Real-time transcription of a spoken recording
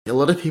A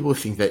lot of people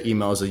think that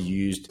emails are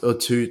used or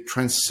to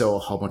try and sell a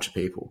whole bunch of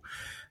people.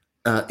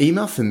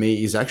 Email for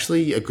me is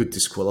actually a good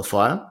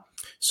disqualifier.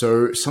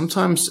 So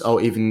sometimes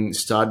I'll even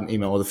start an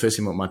email, or the first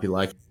email might be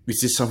like, is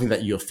this something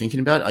that you're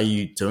thinking about? Are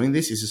you doing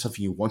this? Is this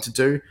something you want to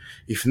do?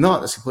 If not,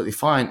 that's completely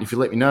fine. If you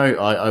let me know,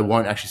 I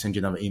won't actually send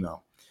you another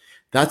email.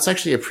 That's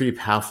actually a pretty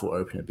powerful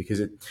opener because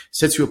it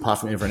sets you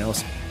apart from everyone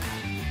else.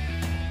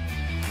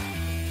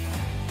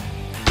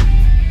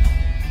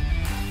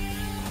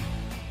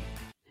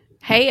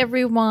 Hey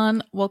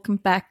everyone, welcome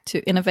back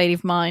to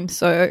Innovative Mind.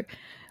 So,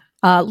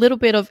 a little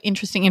bit of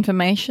interesting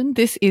information.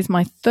 This is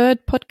my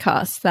third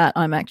podcast that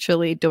I'm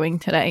actually doing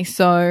today.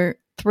 So,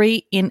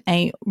 3 in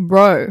a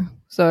row.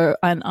 So,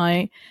 and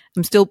I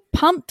am still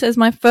pumped as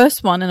my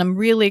first one, and I'm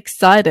really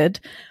excited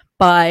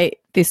by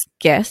this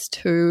guest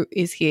who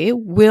is here,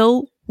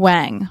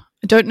 Wang.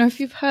 I don't know if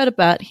you've heard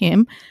about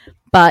him,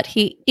 but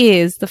he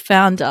is the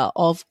founder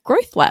of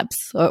Growth Labs,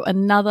 so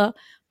another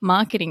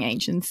marketing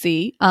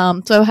agency.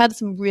 So I had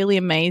some really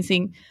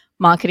amazing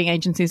marketing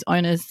agencies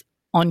owners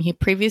on here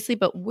previously,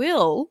 but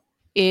Will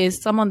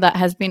is someone that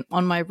has been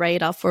on my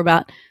radar for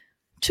about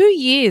 2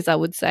 years, I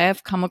would say.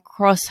 I've come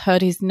across,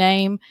 heard his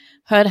name,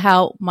 heard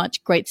how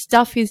much great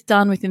stuff he's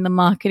done within the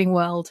marketing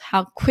world,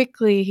 how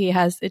quickly he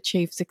has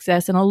achieved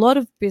success. And a lot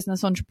of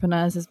business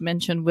entrepreneurs has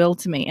mentioned Will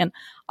to me. And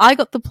I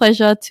got the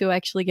pleasure to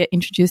actually get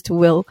introduced to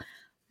Will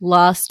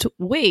last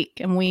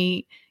week, and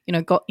we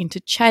got into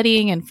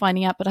chatting and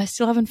finding out, but I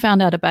still haven't found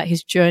out about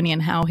his journey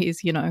and how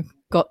he's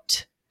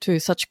got to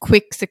such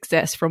quick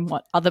success from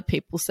what other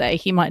people say.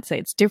 He might say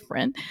it's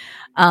different.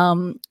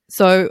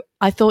 So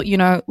I thought,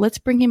 let's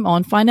bring him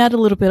on, find out a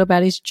little bit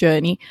about his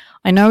journey.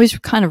 I know he's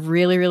kind of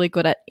really, really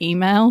good at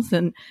emails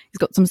and he's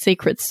got some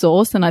secret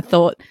sauce, and I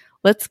thought,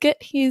 let's get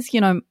his,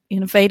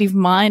 innovative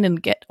mind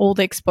and get all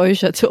the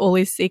exposure to all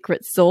his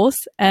secret sauce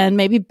and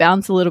maybe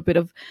bounce a little bit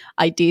of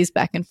ideas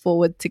back and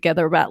forward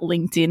together about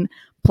LinkedIn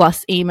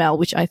plus email,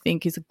 which I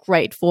think is a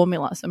great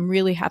formula. So I'm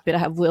really happy to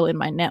have Will in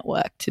my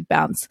network to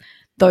bounce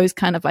those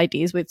kind of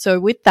ideas with. So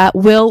with that,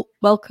 Will,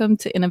 welcome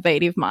to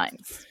Innovative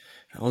Minds.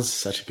 That was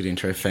such a good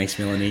intro. Thanks,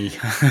 Melanie.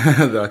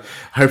 I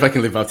hope I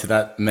can live up to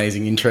that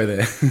amazing intro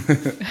there.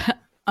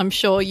 I'm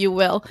sure you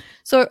will.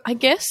 So I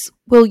guess,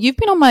 Will, you've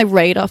been on my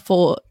radar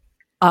for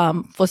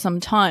some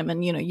time,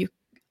 and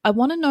I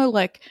want to know,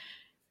 like,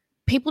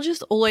 people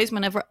just always,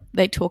 whenever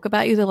they talk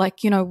about you, they're like,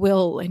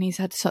 Will, and he's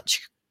had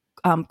such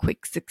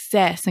quick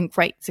success and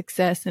great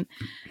success, and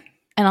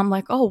I'm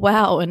like, oh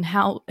wow,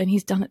 and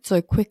he's done it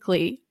so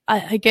quickly.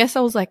 I guess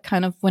I was like,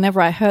 kind of,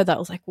 whenever I heard that, I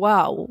was like,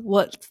 wow,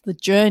 what's the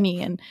journey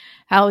and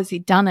how has he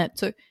done it?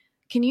 So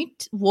can you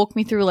walk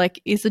me through,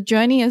 like, is the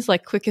journey as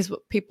like quick as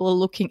what people are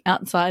looking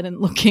outside and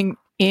looking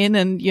in,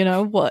 and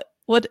what's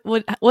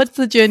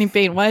the journey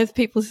been? Why are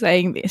people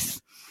saying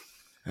this?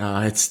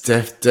 It's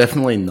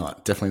definitely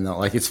not. Definitely not.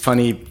 Like, it's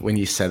funny when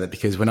you say that,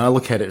 because when I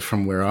look at it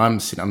from where I'm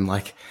sitting, I'm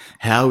like,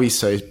 how are we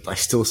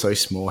still so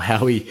small? How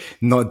are we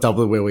not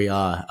double where we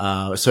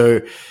are?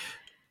 So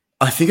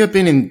I think I've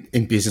been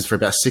in business for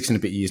about 6 and a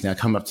bit years now,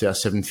 coming up to our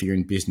 7th year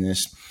in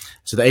business.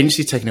 So the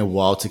agency's taken a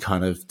while to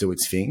kind of do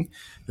its thing.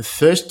 The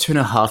first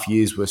 2.5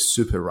 years were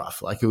super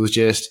rough. Like, we were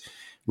just,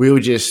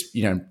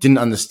 didn't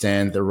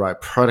understand the right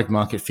product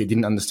market fit,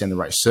 didn't understand the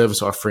right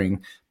service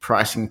offering,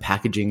 pricing,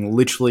 packaging,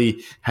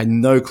 literally had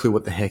no clue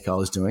what the heck I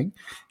was doing.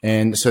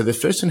 And so the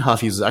first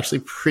 2.5 years was actually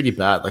pretty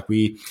bad. Like,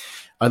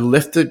 I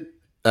left the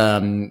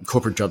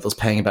corporate job that was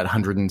paying about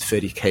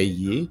 130K a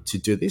year to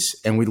do this,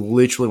 and we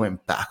literally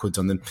went backwards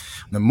on the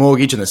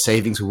mortgage and the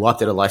savings. We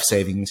wiped out our life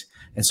savings.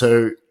 And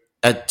so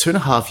at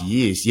 2.5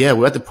 years,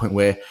 we're at the point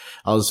where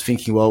I was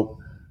thinking, well,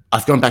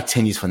 I've gone back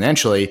 10 years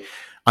financially.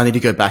 I need to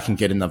go back and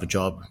get another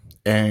job.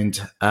 And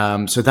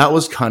so that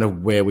was kind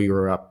of where we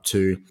were up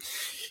to,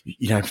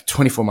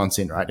 24 months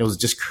in, right? It was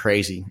just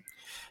crazy.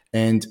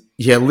 And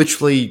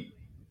literally,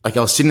 like,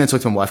 I was sitting there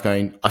talking to my wife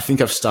going, I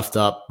think I've stuffed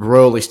up,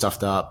 royally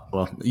stuffed up.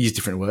 Well, I use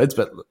different words,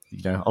 but,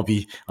 I'll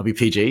be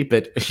PG,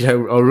 but, I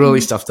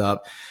really stuffed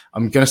up.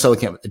 I'm going to start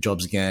looking at the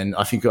jobs again.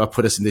 I think I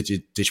put us in the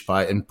ditch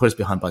and put us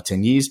behind by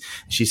 10 years.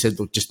 She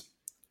said, look, just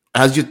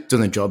as you're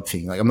doing the job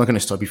thing, like, I'm not going to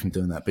stop you from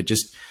doing that, but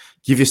just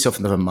give yourself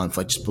another month.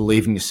 Like, just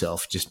believe in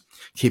yourself. Just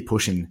keep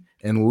pushing.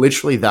 And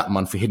literally that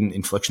month, we hit an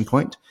inflection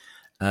point.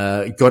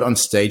 Got on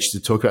stage to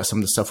talk about some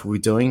of the stuff we were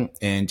doing,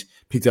 and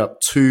picked up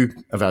 2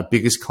 of our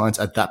biggest clients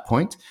at that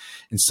point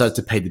and started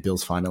to pay the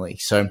bills finally.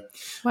 So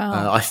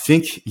wow. I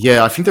think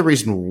the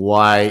reason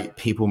why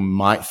people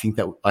might think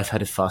that I've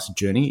had a faster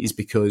journey is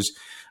because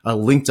I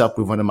linked up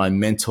with one of my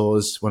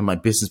mentors, one of my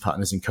business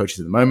partners and coaches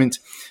at the moment,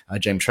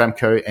 James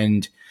Tramco,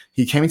 and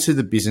he came into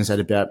the business at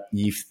about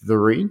year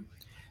 3.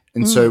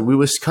 And so we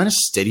were kind of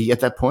steady at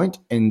that point.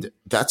 And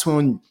that's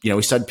when,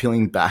 we started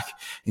peeling back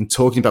and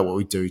talking about what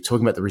we do,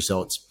 talking about the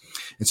results.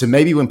 And so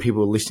maybe when people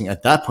were listening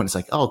at that point, it's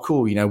like, oh,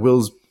 cool.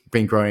 Will's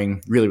been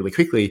growing really, really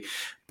quickly,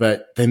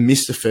 but they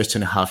missed the first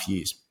 2.5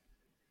 years.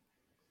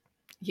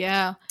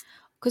 Yeah.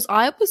 Because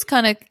I was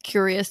kind of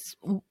curious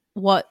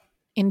what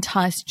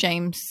enticed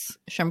James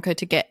Shremko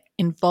to get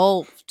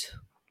involved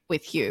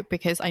with you?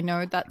 Because I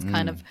know that's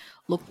kind of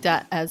looked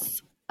at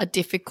as a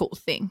difficult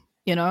thing,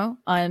 you know?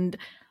 And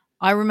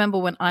I remember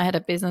when I had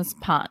a business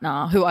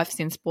partner who I've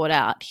since bought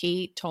out,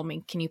 he told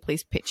me, can you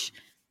please pitch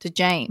to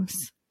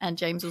James? And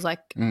James was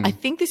like, I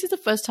think this is the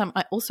first time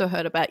I also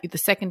heard about you. The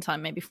second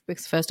time, maybe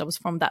because first I was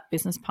from that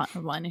business partner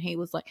of mine. And he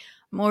was like,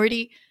 I'm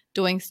already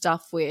doing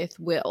stuff with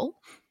Will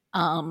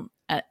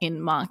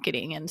in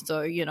marketing. And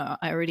so, you know,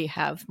 I already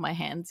have my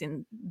hands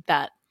in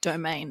that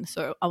domain.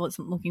 So I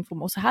wasn't looking for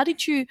more. So how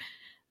did you,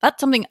 that's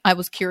something I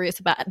was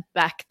curious about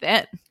back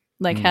then.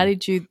 Like, how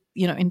did you,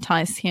 you know,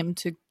 entice him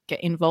to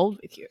get involved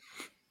with you?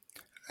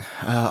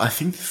 I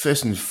think the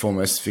first and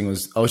foremost thing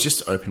was I was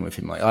just open with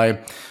him. Like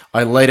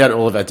I laid out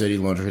all of our dirty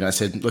laundry and I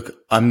said, look,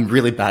 I'm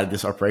really bad at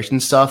this operation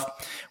stuff.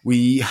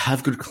 We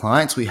have good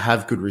clients. We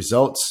have good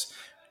results.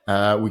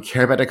 We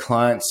care about our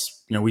clients.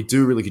 You know, we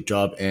do a really good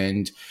job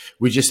and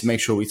we just make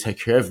sure we take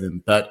care of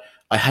them. But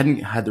I hadn't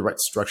had the right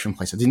structure in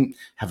place. I didn't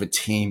have a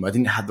team. I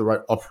didn't have the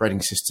right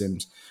operating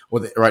systems or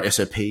the right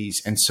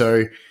SOPs. And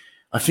so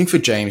I think for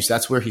James,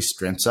 that's where his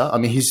strengths are. I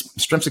mean, his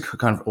strengths are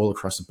kind of all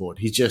across the board.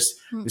 He's just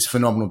this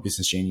phenomenal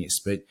business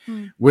genius. But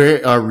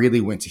where I really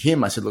went to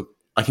him, I said, look,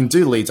 I can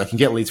do leads. I can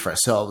get leads for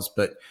ourselves.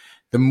 But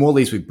the more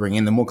leads we bring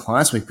in, the more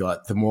clients we've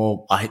got, the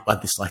more I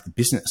dislike the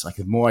business. Like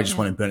the more I just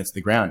want to burn it to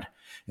the ground.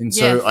 And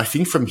so I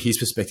think from his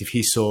perspective,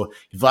 he saw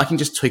if I can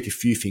just tweak a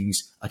few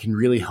things, I can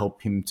really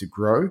help him to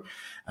grow.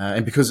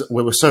 And because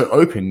we were so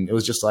open, it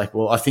was just like,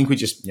 well, I think we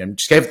just, you know,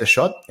 just gave it the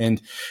shot.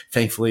 And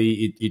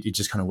thankfully, it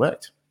just kind of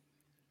worked.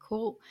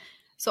 Cool.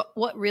 So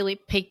what really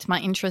piqued my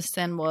interest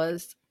then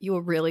was you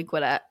were really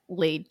good at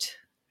lead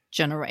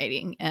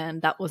generating,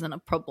 and that wasn't a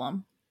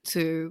problem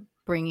to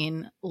bring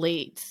in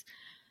leads.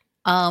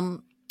 I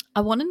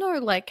want to know,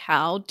 like,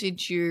 how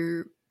did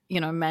you, you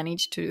know,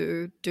 manage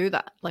to do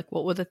that? Like,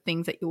 what were the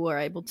things that you were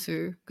able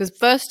to, because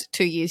first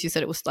 2 years you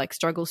said it was like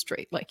struggle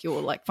street, like you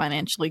were like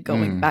financially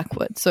going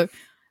backwards. So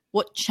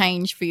what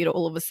changed for you to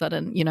all of a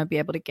sudden, you know, be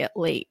able to get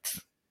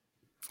leads?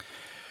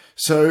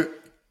 So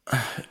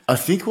I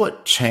think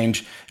what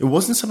changed, it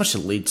wasn't so much the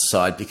lead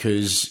side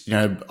because, you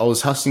know, I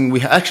was hustling.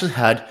 We actually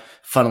had,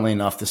 funnily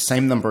enough, the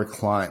same number of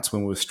clients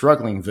when we were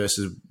struggling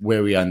versus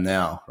where we are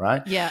now,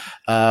 right? Yeah.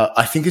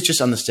 I think it's just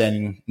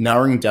understanding,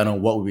 narrowing down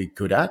on what we're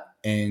good at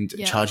and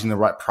charging the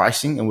right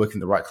pricing and working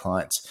with the right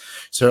clients.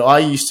 So I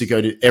used to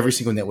go to every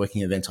single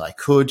networking event I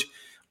could,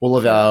 all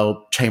of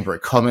our Chamber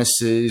of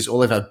Commerce's,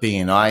 all of our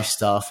BNI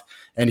stuff.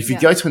 And if you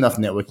go to enough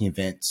networking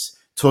events,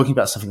 talking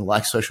about something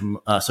like social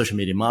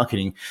media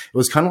marketing, it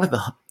was kind of like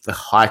the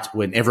height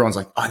when everyone's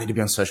like, I need to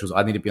be on socials.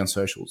 I need to be on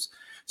socials.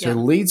 So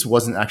leads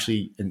wasn't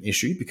actually an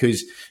issue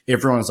because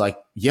everyone's like,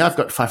 yeah, I've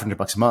got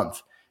 $500 a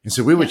month. And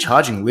so we were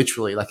charging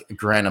literally like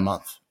 $1,000 a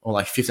month or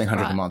like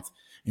 $1,500 a month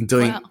and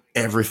doing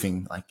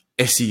everything like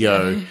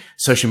SEO,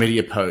 social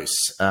media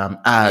posts,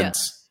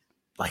 ads,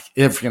 like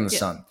everything in the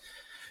sun.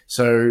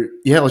 So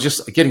it was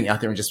just getting out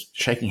there and just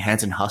shaking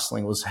hands and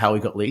hustling was how we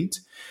got leads.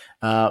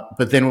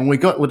 But then when we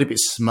got a little bit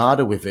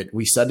smarter with it,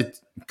 we started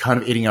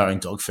kind of eating our own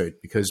dog food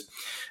because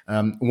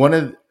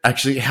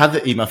actually how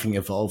the email thing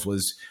evolved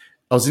was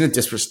I was in a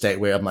desperate state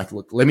where I'm like,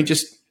 look, let me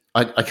just,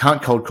 I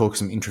can't cold call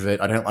because I'm an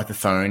introvert. I don't like the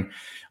phone.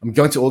 I'm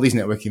going to all these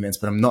networking events,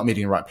 but I'm not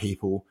meeting the right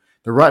people.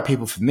 The right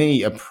people for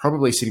me are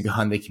probably sitting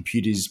behind their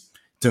computers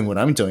doing what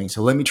I'm doing.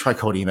 So let me try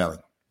cold emailing.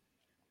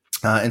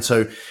 And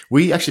so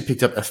we actually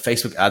picked up a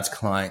Facebook ads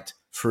client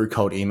through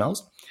cold emails,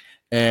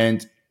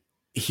 and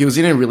he was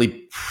in a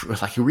really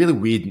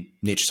weird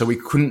niche. So we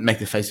couldn't make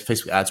the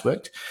Facebook ads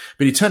work,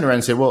 but he turned around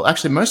and said, well,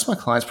 actually most of my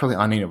clients probably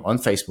aren't even on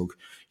Facebook.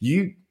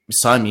 You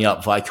sign me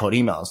up via cold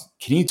emails.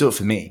 Can you do it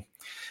for me?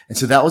 And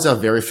so that was our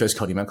very first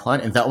cold email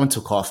client. And that one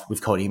took off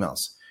with cold emails.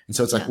 And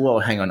so it's like, whoa,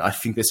 hang on. I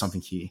think there's something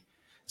here.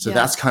 So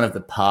that's kind of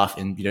the path.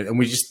 And, you know, and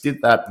we just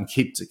did that and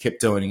kept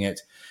doing it.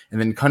 And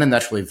then kind of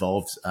naturally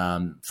evolved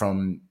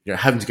from, you know,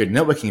 having to go to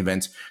networking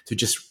events to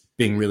just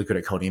being really good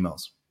at cold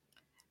emails.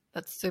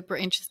 That's super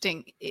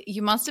interesting.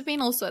 You must have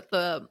been also at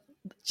the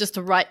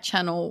right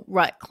channel,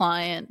 right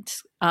client,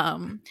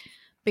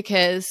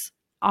 because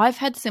I've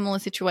had similar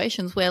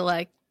situations where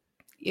like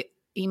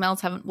emails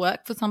haven't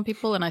worked for some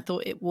people and I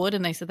thought it would,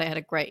 and they said they had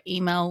a great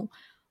email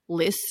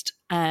list,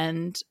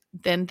 and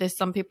then there's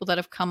some people that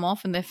have come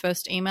off and their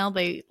first email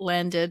they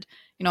landed,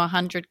 you know,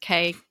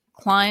 100K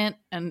client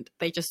and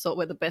they just thought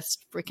we're the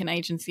best freaking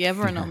agency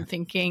ever. And I'm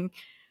thinking,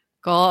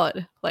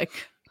 God, like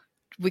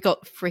we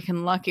got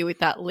freaking lucky with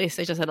that list.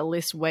 They just had a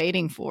list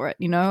waiting for it,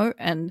 you know,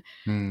 and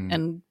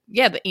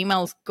the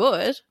email's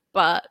good,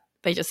 but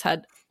they just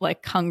had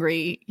like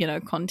hungry, you know,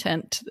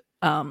 content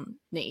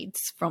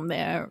needs from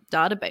their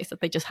database that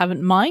they just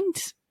haven't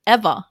mined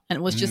ever, and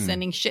it was just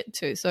sending shit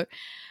to. So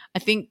I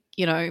think,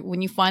 you know,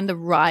 when you find the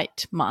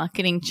right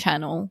marketing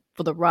channel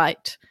for the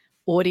right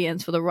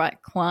audience, for the right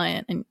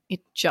client, and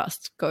it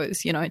just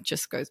goes, you know, it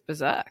just goes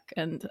berserk.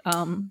 And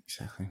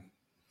Exactly.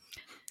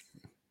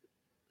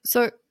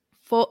 So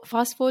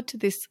fast forward to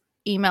this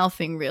email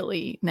thing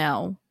really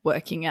now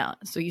working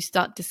out. So you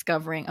start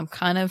discovering I'm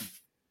kind of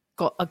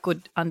got a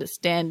good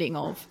understanding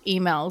of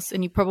emails,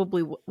 and you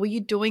probably were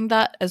you doing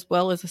that as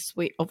well as a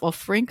suite of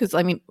offering? Because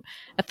I mean,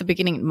 at the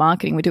beginning in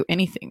marketing, we do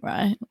anything,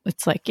 right?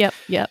 It's like, yep,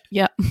 yep,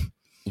 yep.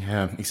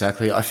 Yeah,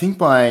 exactly. I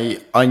think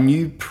I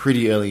knew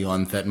pretty early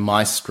on that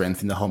my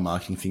strength in the whole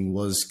marketing thing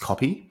was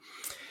copy.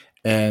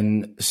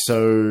 And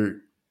so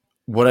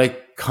what I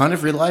kind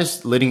of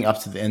realized leading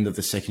up to the end of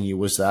the second year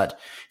was that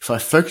if I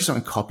focus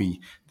on copy,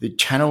 the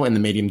channel and the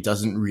medium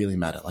doesn't really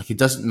matter. Like, it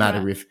doesn't matter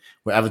Right. if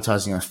we're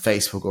advertising on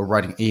Facebook or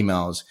writing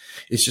emails.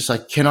 It's just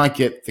like, can I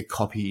get the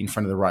copy in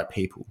front of the right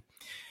people?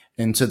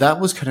 And so that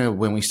was kind of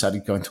when we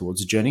started going towards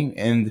the journey.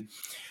 And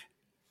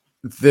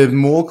the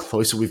more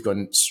closer we've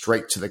gotten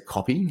straight to the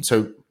copy,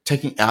 so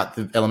taking out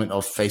the element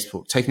of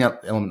Facebook, taking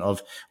out the element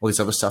of all this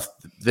other stuff,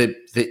 the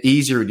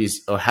easier it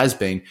is or has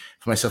been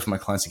for myself and my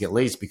clients to get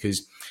leads,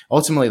 because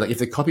ultimately, like, if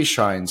the copy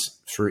shines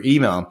through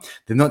email,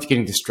 they're not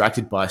getting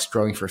distracted by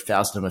scrolling for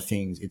 1,000 other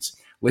things. It's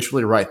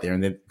literally right there,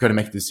 and they've got to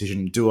make a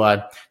decision: do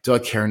I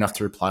care enough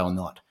to reply or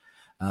not?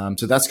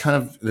 So that's kind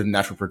of the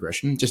natural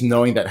progression. Just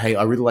knowing that, hey,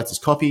 I really like this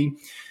copy,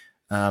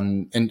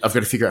 and I've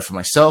got to figure out for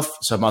myself,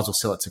 so I might as well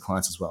sell it to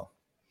clients as well.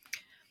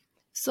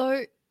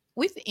 So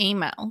with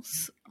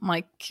emails,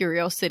 my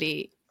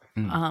curiosity,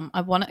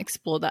 I want to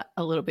explore that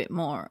a little bit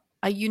more.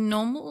 Are you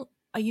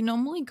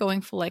normally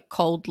going for like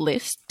cold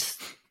lists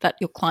that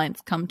your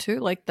clients come to,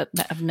 like that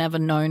have never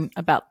known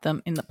about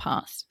them in the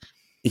past?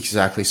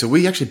 Exactly. So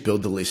we actually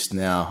build the list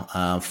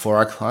now for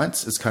our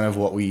clients. It's kind of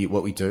what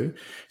we do.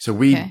 So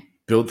we Okay,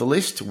 build the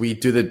list. We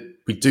do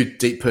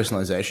deep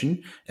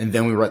personalization, and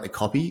then we write the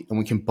copy, and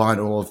we combine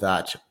all of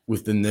that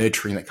with the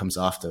nurturing that comes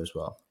after as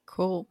well.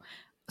 cool.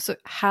 So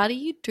how do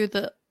you do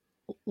the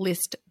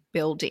list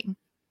building?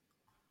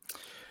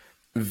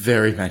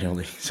 Very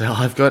manually. So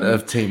I've got a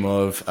team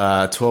of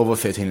 12 or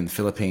 13 in the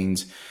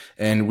Philippines,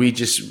 and we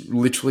just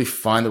literally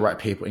find the right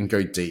people and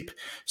go deep.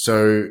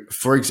 So,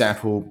 for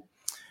example,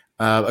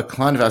 a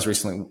client of ours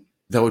recently,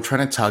 they were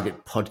trying to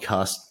target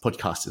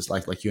podcasters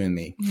like you and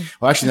me.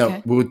 Well, actually, no,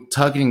 Okay. we were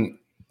targeting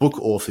book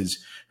authors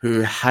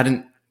who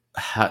don't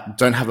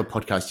have a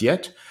podcast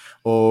yet,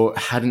 or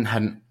hadn't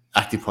had an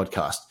active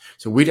podcast.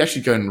 So we'd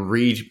actually go and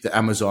read the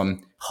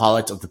Amazon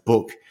highlights of the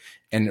book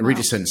and read a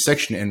Wow. certain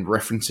section and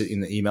reference it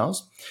in the emails,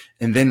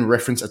 and then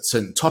reference a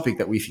certain topic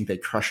that we think they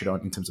crush it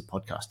on in terms of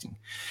podcasting.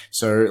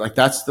 So, like,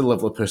 that's the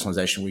level of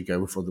personalization we go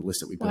with for the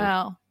list that we build.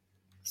 Wow.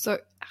 So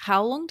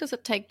how long does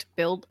it take to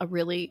build a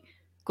really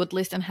good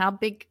list, and how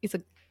big is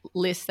a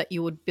list that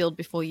you would build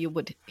before you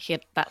would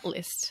hit that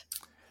list?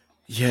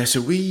 Yeah, so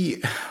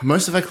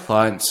most of our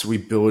clients, we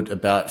build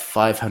about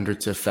 500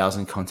 to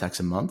 1,000 contacts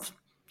a month.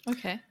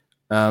 Okay.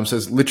 So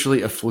it's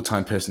literally a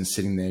full-time person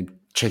sitting there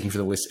checking for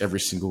the list every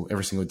single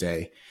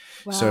day.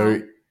 So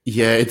Wow.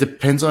 yeah, it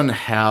depends on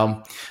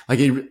how, like,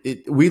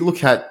 we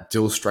look at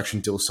deal structure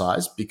and deal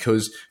size,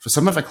 because for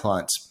some of our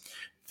clients,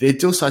 their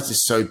deal size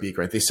is so big,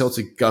 right? They sell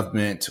to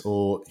government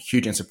or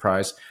huge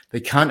enterprise. They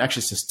can't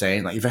actually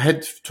sustain, like, if I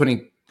had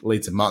 20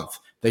 leads a month,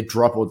 they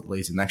drop all the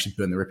leads and actually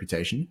burn their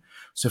reputation.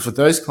 So for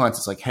those clients,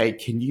 it's like, hey,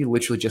 can you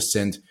literally just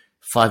send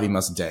 5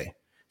 emails a day?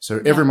 So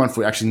Yeah. every month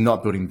we're actually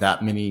not building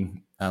that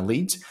many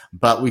leads,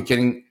 but we're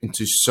getting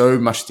into so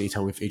much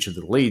detail with each of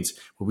the leads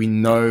where we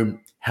know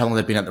how long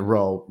they've been at the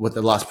role, what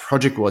the last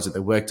project was that they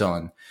worked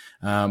on,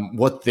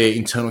 what their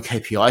internal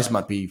KPIs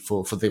might be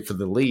for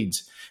the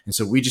leads. And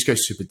so we just go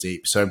super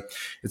deep. So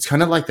it's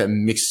kind of like that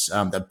mix,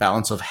 that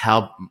balance of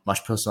how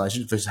much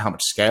personalization versus how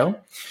much scale.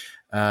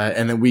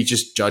 And then we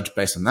just judge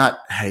based on that.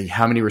 Hey,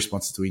 how many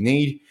responses do we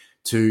need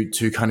to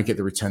kind of get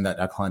the return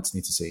that our clients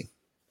need to see?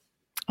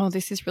 Oh,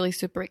 this is really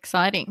super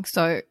exciting.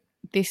 So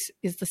this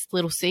is this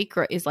little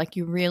secret is like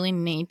you really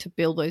need to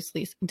build those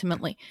lists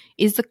intimately.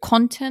 Is the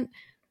content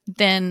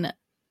then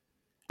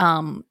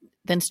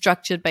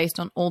structured based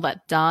on all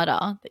that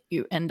data that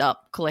you end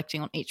up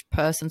collecting on each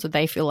person, so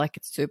they feel like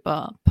it's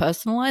super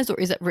personalized, or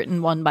is it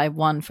written one by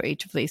one for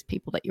each of these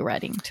people that you're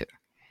adding to?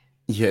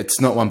 Yeah, it's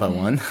not one by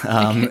one.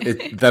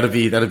 Okay. That'd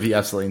be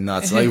absolutely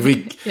nuts.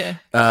 Like,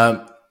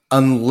 Yeah.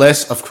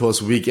 unless of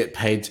course we get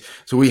paid.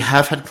 So we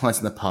have had clients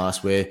in the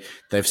past where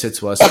they've said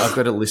to us, "I've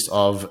got a list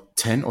of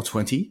 10 or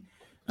 20.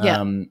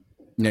 Yeah.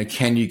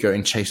 Can you go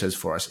and chase those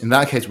for us?" In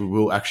that case, we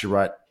will actually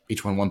write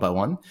each one by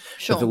one. But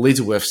the Sure.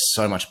 leads are worth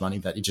so much money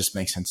that it just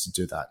makes sense to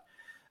do that.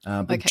 But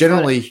Okay, got it.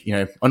 generally,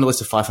 on a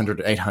list of 500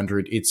 to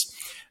 800, it's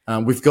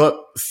we've got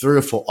 3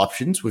 or 4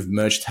 options with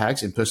merge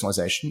tags and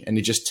personalization, and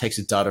it just takes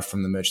the data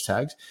from the merge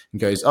tags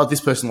and goes, "Oh, this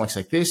person likes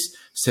like this.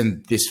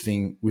 Send this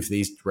thing with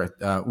these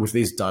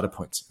data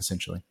points,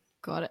 essentially."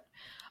 Got it.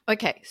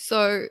 Okay,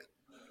 so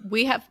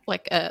we have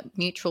like a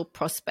mutual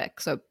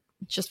prospect. So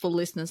just for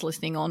listeners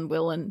listening on,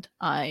 Will and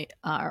I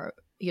are,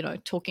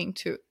 talking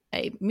to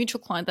a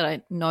mutual client that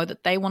I know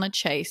that they want to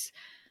chase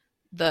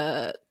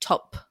the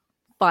top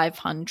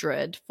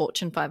 500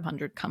 Fortune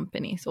 500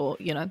 companies, or,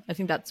 I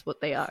think that's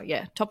what they are.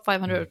 Yeah, top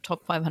 500 or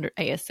top 500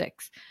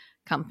 ASX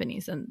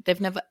companies. And they've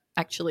never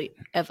actually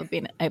ever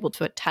been able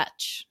to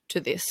attach to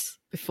this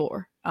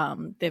before.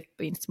 They've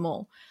been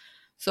small.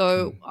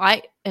 So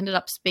I ended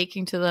up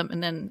speaking to them,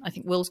 and then I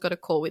think Will's got a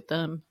call with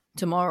them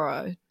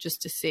tomorrow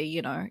just to see,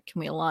 you know, can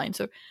we align?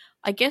 So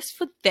I guess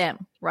for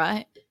them,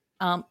 right,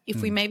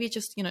 if we maybe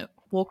just, you know,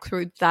 walk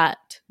through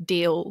that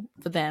deal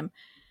for them,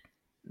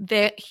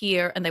 they're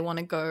here and they want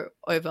to go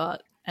over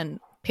and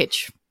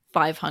pitch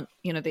 500,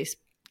 you know, these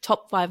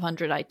top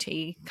 500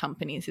 IT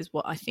companies is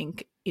what I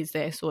think is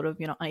their sort of,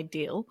 you know,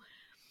 ideal.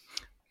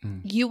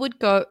 You would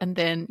go and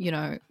then, you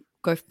know,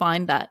 go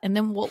find that. And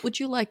then what would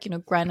you like, you know,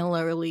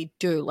 granularly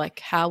do? Like,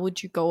 how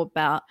would you go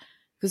about,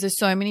 because there's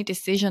so many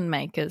decision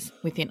makers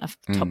within a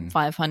top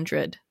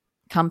 500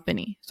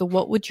 company. So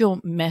what would your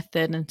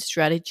method and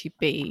strategy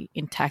be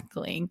in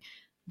tackling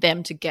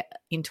them to get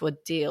into a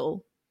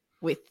deal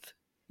with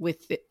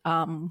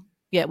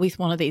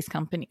one of these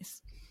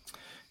companies?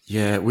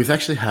 Yeah, we've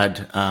actually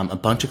had a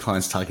bunch of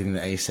clients targeting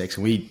the ASX,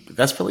 and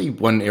that's probably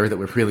one area that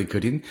we're really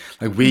good in.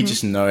 Like we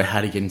just know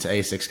how to get into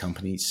ASX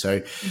companies.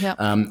 So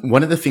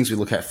one of the things we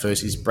look at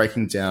first is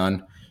breaking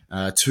down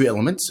two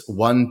elements,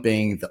 one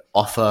being the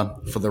offer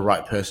for the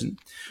right person.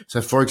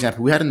 So for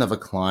example, we had another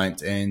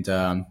client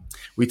and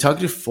we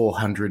targeted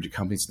 400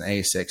 companies in the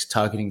ASX,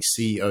 targeting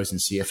CEOs and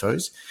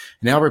CFOs.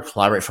 And our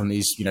reply rate from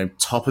these, you know,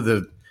 top of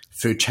the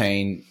food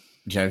chain,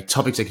 you know,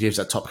 top executives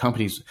at top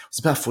companies was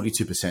about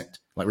 42%,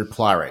 like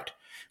reply rate,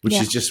 which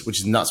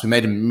is nuts. We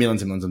made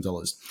millions and millions of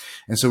dollars.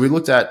 And so we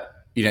looked at,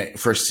 you know,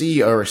 for a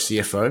CEO or a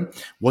CFO,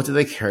 what do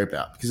they care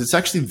about? Because it's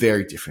actually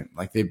very different.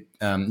 Like they,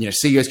 you know,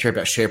 CEOs care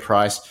about share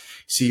price.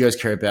 CEOs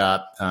care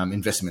about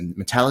investment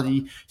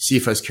mentality.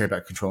 CFOs care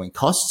about controlling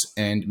costs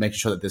and making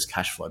sure that there's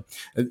cash flow.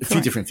 A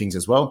few different things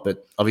as well,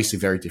 but obviously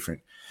very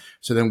different.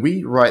 So then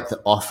we write the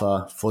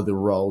offer for the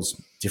roles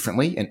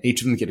differently, and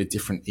each of them get a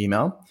different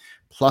email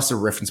plus a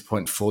reference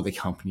point for the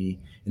company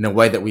in a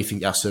way that we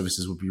think our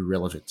services will be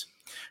relevant.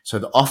 So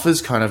the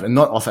offers kind of, and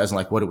not offer as in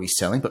like, what are we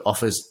selling, but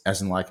offers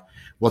as in like,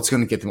 what's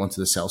going to get them onto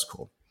the sales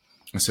call.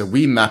 And so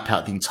we map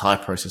out the entire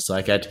process.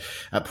 Like at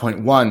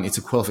point one, it's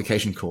a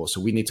qualification call. So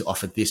we need to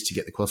offer this to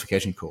get the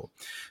qualification call.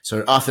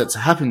 So after that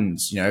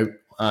happens, you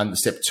know,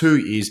 step two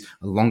is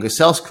a longer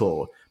sales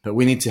call, but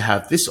we need to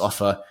have this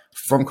offer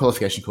from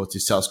qualification call to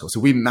sales call. So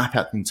we map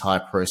out the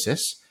entire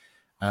process.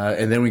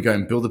 And then we go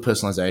and build the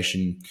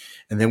personalization,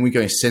 and then we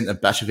go and send a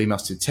batch of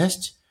emails to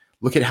test,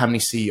 look at how many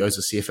CEOs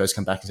or CFOs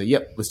come back and say,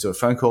 yep, let's do a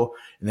phone call.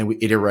 And then we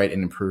iterate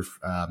and improve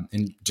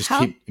and just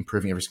keep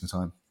improving every single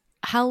time.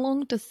 How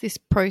long does this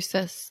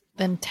process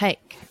then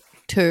take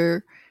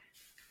to,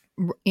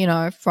 you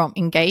know, from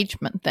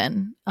engagement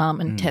then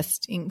and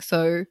testing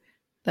so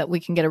that we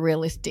can get a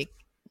realistic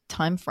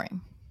time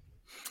frame?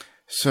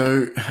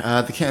 So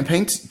the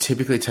campaigns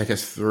typically take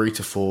us 3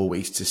 to 4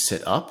 weeks to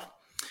set up.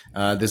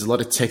 There's a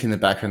lot of tech in the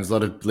background. There's a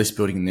lot of list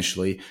building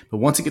initially, but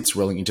once it gets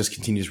rolling, it just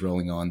continues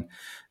rolling on.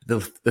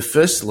 The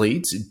first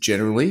leads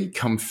generally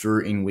come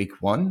through in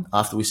week one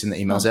after we send the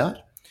emails out.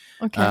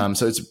 Okay.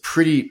 So it's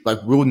pretty, like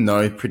we'll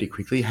know pretty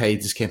quickly, hey,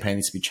 this campaign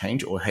needs to be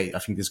changed, or hey, I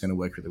think this is going to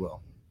work really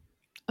well.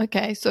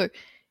 Okay. So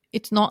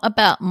it's not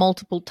about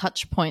multiple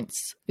touch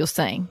points, you're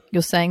saying.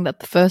 You're saying that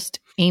the first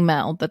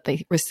email that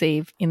they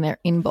receive in their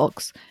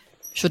inbox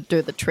should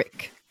do the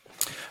trick.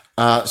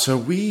 So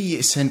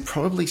we send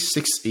probably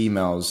 6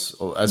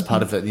 emails as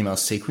part of the email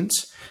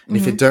sequence. And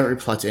if they don't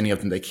reply to any of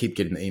them, they keep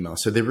getting the email.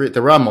 So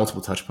there are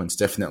multiple touch points,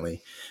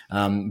 definitely.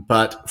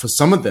 But for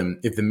some of them,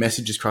 if the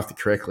message is crafted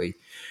correctly,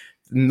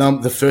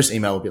 the first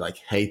email will be like,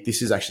 hey,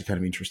 this is actually kind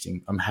of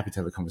interesting. I'm happy to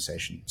have a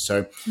conversation.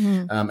 So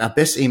our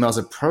best emails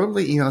are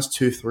probably emails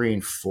 2, 3,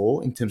 and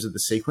 4 in terms of the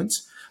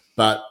sequence.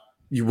 But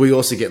we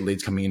also get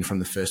leads coming in from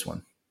the first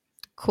one.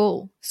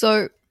 Cool.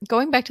 So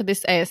going back to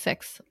this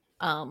ASX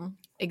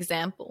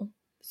example,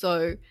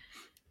 so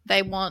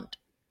they want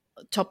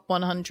top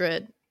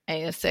 100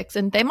 ASX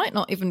and they might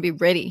not even be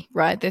ready,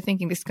 right? They're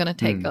thinking this is going to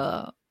take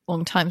a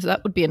long time. So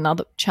that would be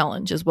another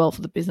challenge as well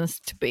for the business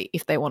to be,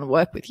 if they want to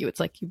work with you, it's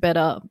like you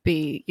better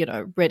be, you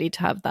know, ready to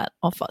have that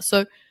offer.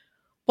 So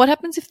what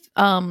happens if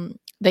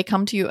they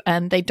come to you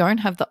and they don't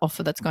have the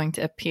offer that's going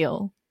to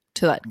appeal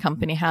to that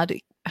company? How do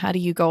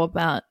you go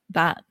about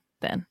that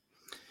then?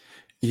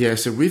 Yeah,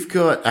 so we've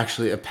got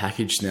actually a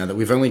package now that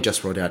we've only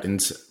just rolled out, and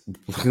it's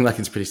looking like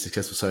it's pretty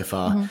successful so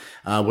far,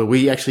 where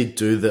we actually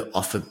do the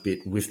offer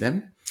bit with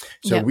them.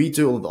 So we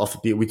do all the offer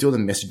bit, we do all the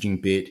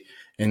messaging bit.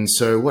 And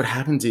so what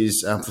happens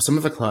is for some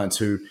of our clients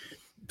who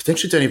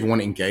potentially don't even want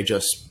to engage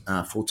us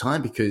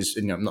full-time because,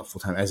 you know, not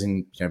full-time as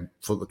in, you know,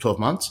 for the 12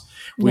 months,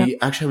 we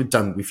actually have a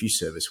done with you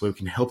service where we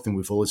can help them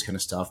with all this kind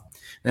of stuff.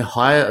 They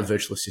hire a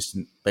virtual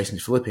assistant based in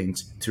the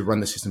Philippines to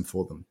run the system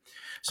for them.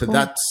 So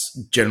that's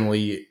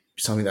generally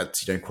something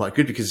that's, you know, quite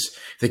good because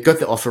if they got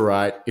the offer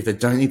right, if they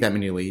don't need that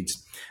many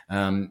leads,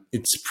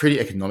 it's pretty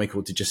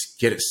economical to just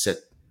get it set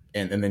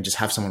and then just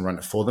have someone run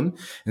it for them.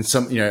 And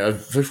some, you know, a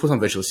full-time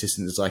virtual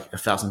assistant is like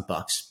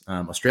 $1,000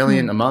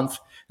 Australian a month.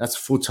 That's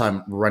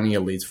full-time running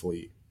your leads for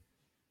you.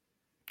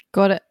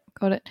 Got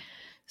it.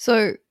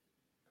 So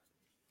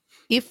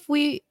if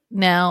we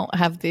now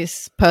have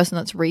this person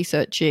that's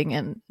researching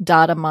and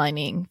data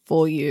mining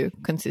for you,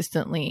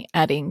 consistently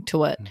adding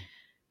to it,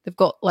 they've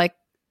got like,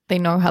 they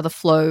know how the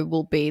flow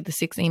will be. The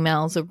 6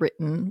 emails are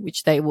written,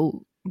 which they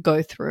will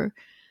go through.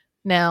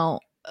 Now,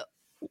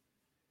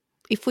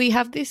 if we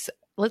have this,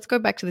 let's go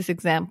back to this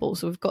example.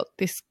 So we've got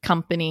this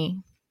company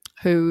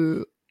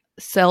who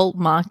sell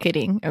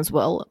marketing as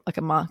well, like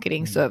a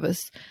marketing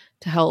service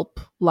to help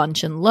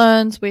lunch and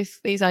learns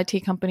with these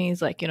IT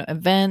companies, like,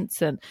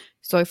 events and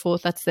so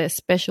forth. That's their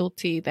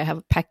specialty. They have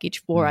a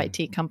package for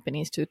IT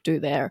companies to do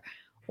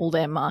all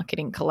their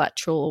marketing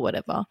collateral or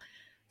whatever.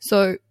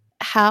 So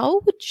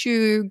how would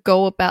you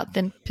go about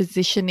then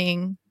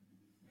positioning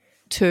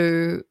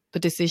to the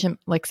decision,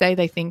 like say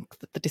they think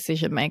that the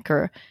decision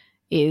maker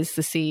is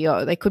the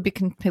CEO. They could be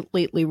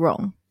completely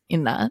wrong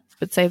in that,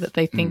 but say that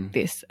they think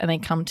this and they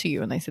come to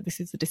you and they say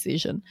this is the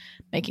decision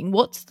making.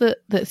 What's the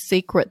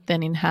secret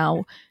then in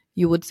how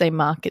you would say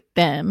market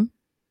them,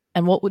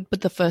 and what would be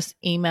the first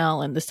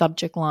email and the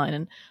subject line,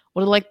 and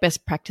what are like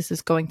best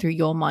practices going through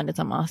your mind as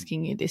I'm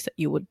asking you this that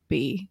you would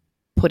be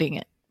putting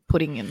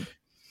in?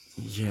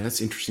 Yeah,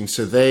 that's interesting.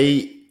 So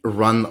they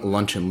run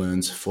lunch and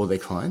learns for their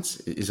clients.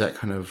 Is that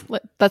kind of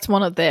That's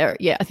one of their,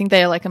 I think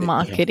they are like a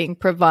marketing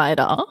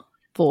provider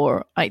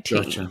for IT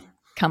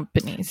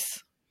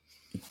companies.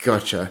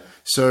 Gotcha.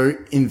 So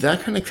in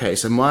that kind of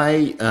case,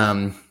 my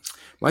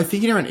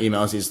thinking around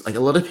emails is like a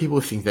lot of people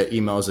think that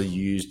emails are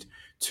used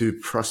to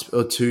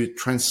to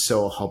try and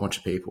sell a whole bunch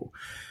of people.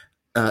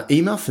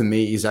 Email for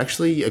me is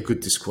actually a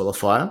good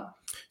disqualifier.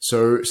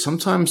 So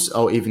sometimes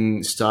I'll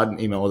even start an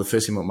email, or the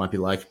first email might be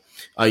like,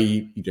 "Are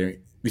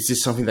is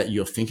this something that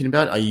you're thinking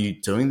about? Are you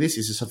doing this?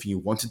 Is this something you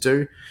want to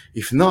do?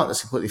 If not,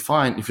 that's completely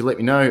fine. If you let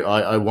me know,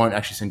 I won't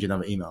actually send you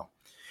another email."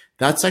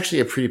 That's actually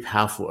a pretty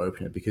powerful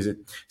opener because it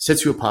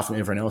sets you apart from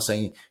everyone else,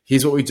 saying,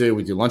 "Here's what we do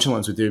lunch and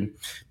learns we do,"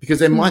 because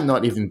they might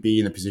not even be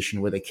in a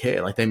position where they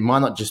care. Like they might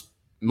not just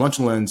lunch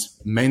and learns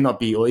may not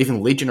be, or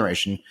even lead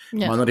generation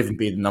might not even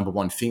be the number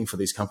one thing for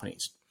these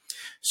companies.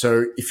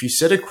 So if you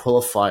set a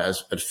qualifier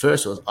at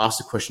first, or ask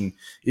the question,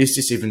 is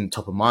this even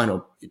top of mind,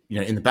 or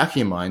in the back of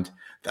your mind,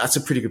 that's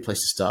a pretty good place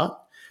to start.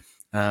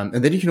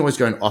 And then you can always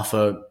go and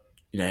offer,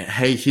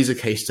 hey, here's a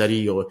case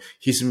study, or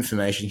here's some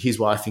information. Here's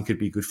why I think it'd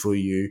be good for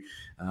you.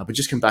 But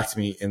just come back to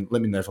me and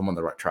let me know if I'm on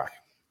the right track.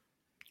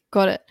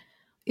 Got it.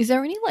 Is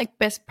there any like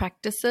best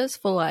practices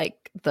for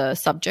like the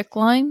subject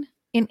line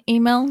in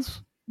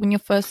emails when you're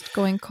first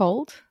going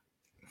cold?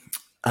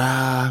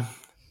 I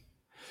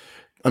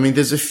mean,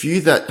 there's a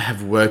few that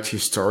have worked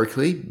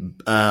historically.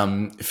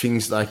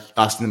 Things like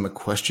asking them a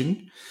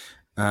question.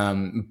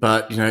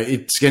 But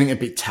it's getting a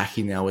bit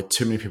tacky now with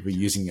too many people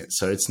using it.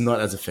 So it's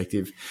not as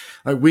effective.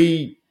 Like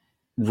we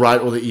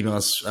write all the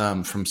emails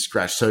from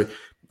scratch. So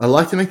I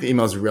like to make the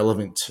emails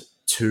relevant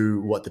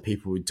to what the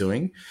people are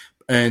doing.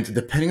 And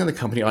depending on the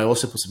company, I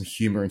also put some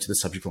humor into the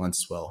subject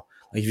lines as well.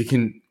 Like if you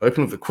can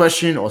open with a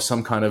question or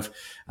some kind of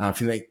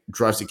thing that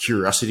drives the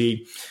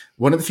curiosity.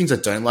 One of the things I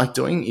don't like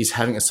doing is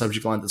having a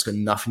subject line that's got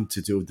nothing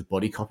to do with the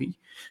body copy.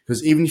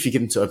 Because even if you get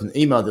them to open the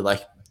email, they're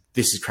like,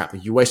 this is crap.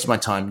 Like, you wasted my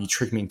time. You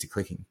tricked me into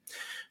clicking.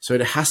 So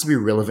it has to be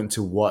relevant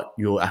to what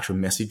your actual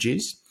message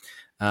is.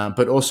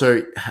 But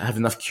also have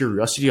enough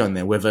curiosity on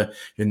there, whether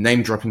you're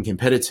name dropping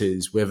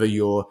competitors, whether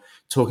you're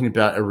talking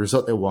about a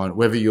result they want,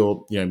 whether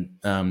you're,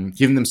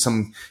 giving them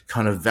some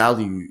kind of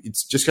value.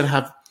 It's just got to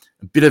have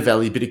a bit of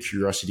value, a bit of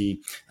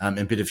curiosity, and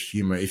a bit of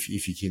humor if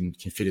you can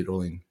fit it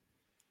all in.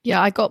 Yeah,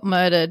 I got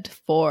murdered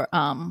for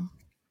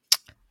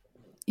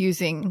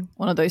using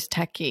one of those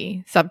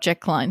tacky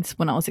subject lines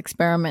when I was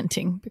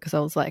experimenting, because I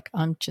was like,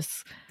 I'm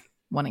just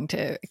wanting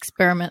to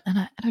experiment.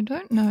 And I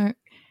don't know.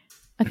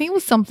 I think it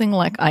was something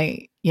like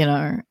I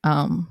don't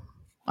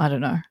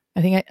know.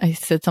 I think I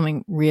said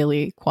something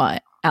really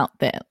quite out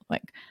there,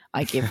 like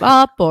I give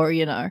up, or,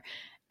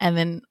 and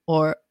then,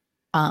 or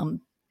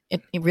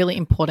it really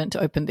important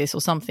to open this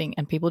or something.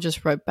 And people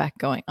just wrote back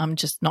going, I'm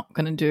just not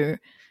going to do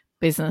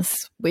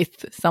business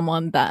with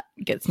someone that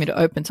gets me to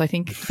open. So I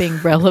think being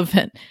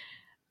relevant,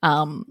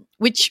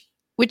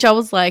 which I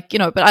was like,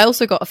 but I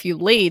also got a few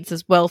leads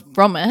as well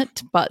from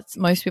it, but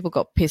most people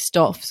got pissed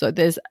off. So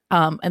there's,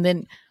 and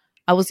then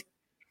I was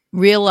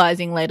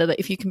realizing later that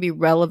if you can be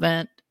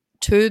relevant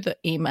to the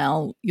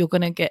email, you're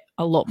going to get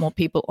a lot more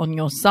people on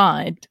your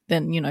side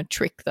than,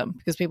 trick them,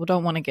 because people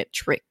don't want to get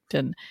tricked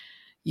and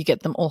you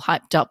get them all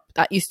hyped up.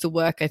 That used to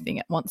work, I think,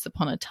 at once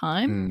upon a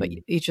time, but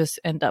you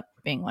just end up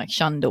being like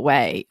shunned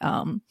away.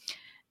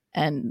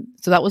 And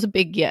so that was a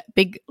big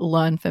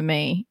learn for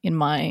me in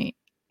my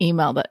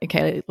email that,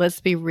 okay,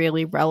 let's be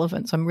really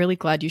relevant. So I'm really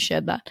glad you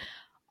shared that.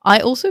 I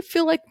also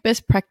feel like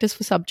best practice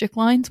for subject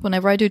lines,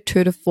 whenever I do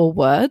 2 to 4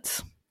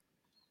 words,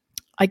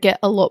 I get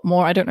a lot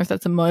more. I don't know if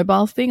that's a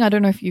mobile thing. I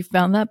don't know if you've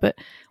found that, but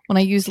when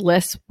I use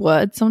less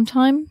words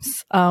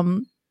sometimes,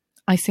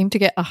 I seem to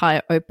get a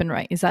higher open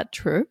rate. Is that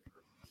true?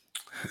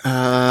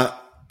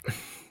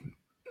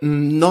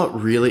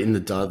 Not really in the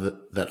data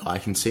that I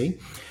can see.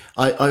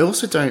 I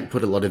also don't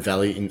put a lot of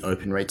value in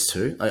open rates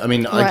too. I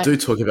mean, right. I do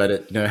talk about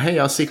it, hey,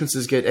 our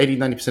sequences get 80,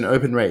 90%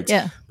 open rates,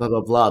 blah,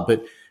 blah, blah.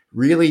 But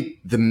really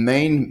the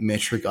main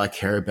metric I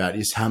care about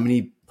is how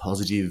many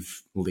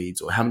positive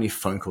leads or how many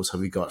phone calls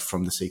have we got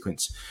from the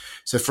sequence.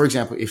 So for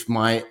example, if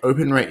my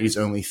open rate is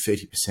only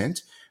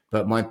 30%,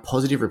 but my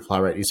positive reply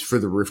rate is through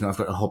the roof and I've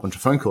got a whole bunch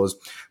of phone calls,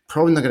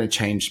 probably not going to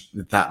change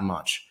that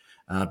much.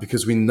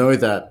 Because we know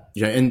that,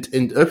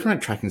 and open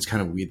rate tracking is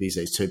kind of weird these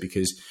days too,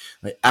 because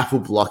like Apple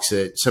blocks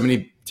it. So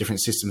many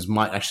different systems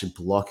might actually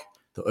block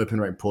the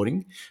open rate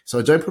reporting. So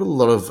I don't put a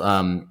lot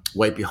of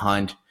weight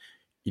behind,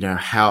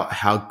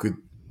 how good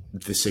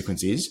the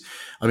sequence is.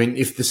 I mean,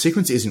 if the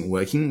sequence isn't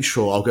working,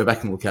 sure, I'll go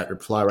back and look at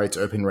reply rates,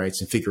 open rates,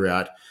 and figure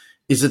out,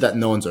 is it that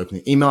no one's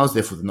opening emails,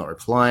 therefore they're not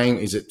replying?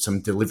 Is it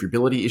some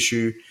deliverability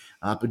issue?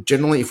 But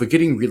generally, if we're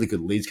getting really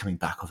good leads coming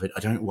back off it, I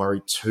don't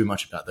worry too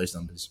much about those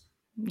numbers.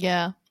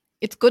 Yeah.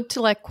 It's good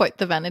to like quote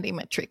the vanity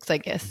metrics, I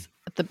guess,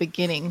 at the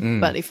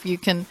beginning. But if you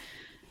can,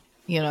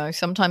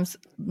 sometimes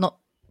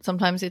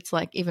it's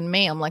like even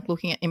me, I'm like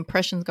looking at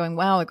impressions going,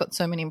 wow, I got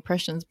so many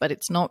impressions, but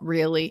it's not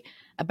really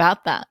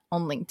about that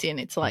on LinkedIn.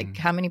 It's like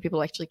how many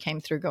people actually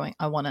came through going,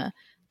 I want to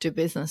do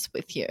business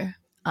with you.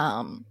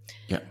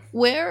 Yeah.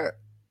 Where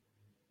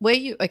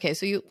you, okay,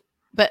 so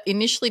but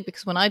initially,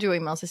 because when I do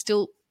emails,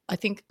 I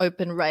think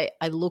open rate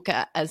I look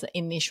at as an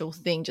initial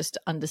thing just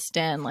to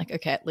understand like,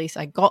 okay, at least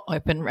I got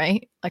open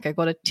rate. Like I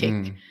got to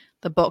tick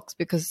the box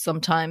because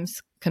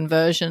sometimes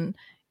conversion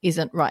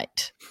isn't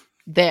right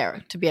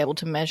there to be able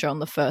to measure on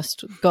the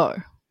first go.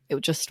 They're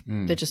just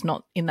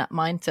not in that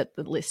mindset,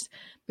 the list.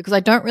 Because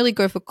I don't really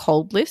go for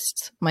cold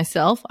lists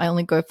myself. I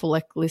only go for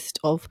like list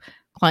of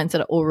clients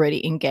that are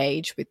already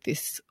engaged with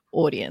this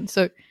audience.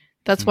 So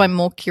that's why I'm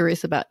more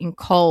curious about in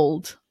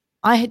cold.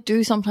 I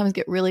do sometimes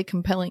get really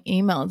compelling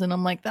emails and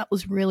I'm like, that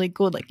was really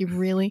good. Like you've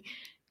really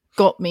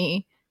got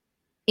me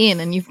in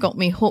and you've got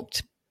me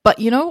hooked. But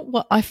you know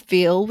what I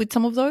feel with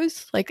some of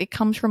those? Like it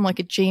comes from like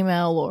a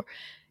Gmail or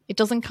it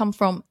doesn't come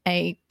from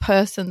a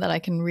person that I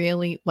can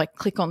really like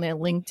click on their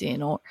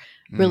LinkedIn or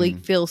really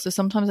feel. So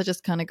sometimes I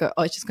just kind of go,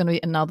 oh, it's just going to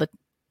be another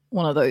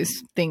one of those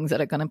things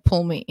that are going to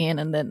pull me in.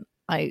 And then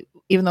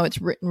even though it's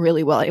written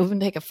really well, I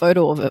even take a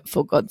photo of it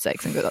for God's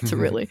sakes and go, that's a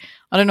really,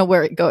 I don't know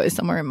where it goes,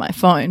 somewhere in my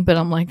phone, but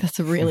I'm like, that's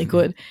a really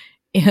good,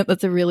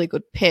 that's a really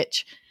good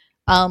pitch.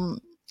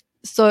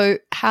 So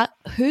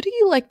who do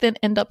you like then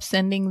end up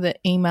sending the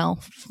email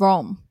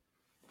from,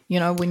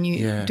 when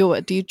you do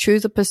it? Do you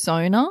choose a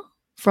persona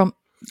from,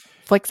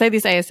 like say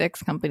this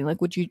ASX company, like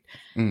would you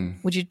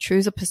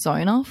choose a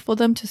persona for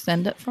them to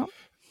send it from?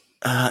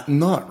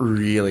 Not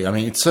really. I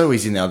mean, it's so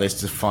easy nowadays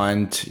to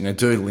find,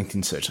 do a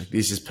LinkedIn search. Like,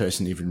 is this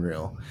person even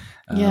real?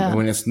 And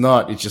when it's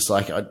not, it's just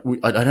like, I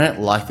don't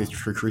like the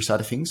trickery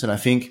side of things. And I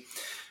think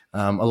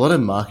a lot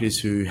of marketers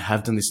who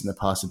have done this in the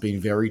past have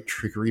been very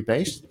trickery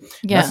based.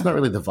 Yeah. That's not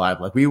really the vibe.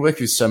 Like we work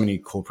with so many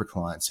corporate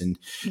clients and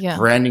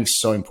branding's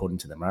so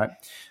important to them, right?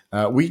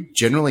 We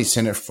generally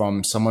send it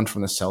from someone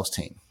from the sales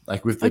team,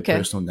 like with their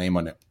personal name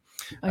on it.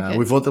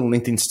 With all the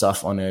LinkedIn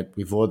stuff on it,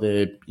 with all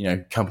the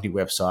company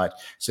website.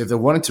 So if they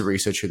wanted to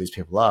research who these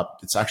people are,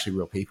 it's actually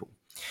real people.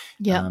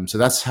 Yeah. So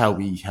that's how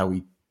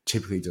we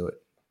typically do it.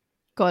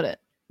 Got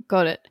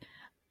it.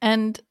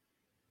 And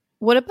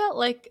what about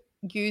like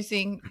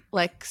using,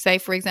 like, say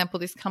for example,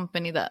 this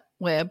company that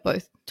we're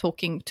both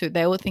talking to,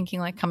 they were thinking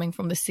like coming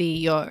from the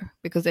CEO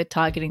because they're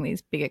targeting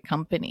this bigger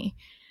company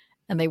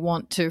and they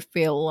want to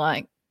feel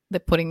like they're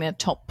putting their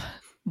top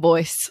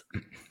voice,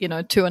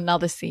 to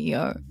another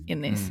CEO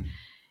in this.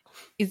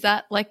 Is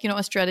that like,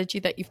 a strategy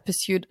that you've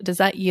pursued? Does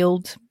that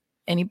yield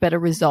any better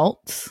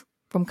results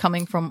from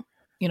coming from,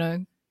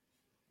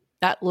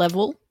 that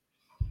level?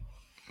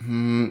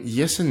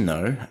 Yes and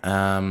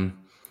no.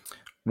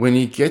 When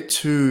you get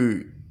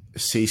to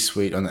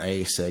C-suite on the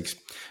ASX,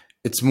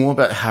 it's more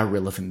about how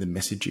relevant the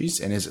message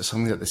is and is it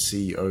something that the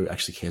CEO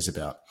actually cares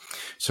about.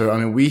 So, I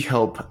mean, we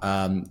help,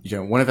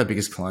 one of our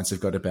biggest clients have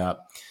got about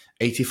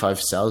 85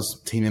 sales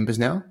team members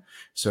now.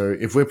 So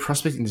if we're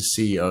prospecting to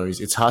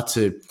CEOs, it's hard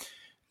to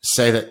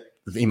say that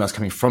the email's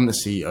coming from the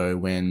CEO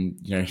when,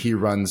 he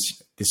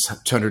runs this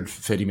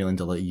 $230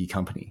 million a year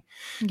company.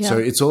 Yeah. So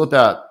it's all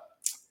about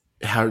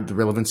how the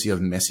relevancy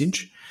of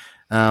message.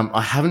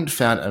 I haven't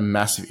found a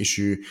massive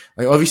issue.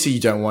 Like obviously you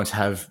don't want to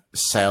have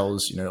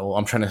sales, or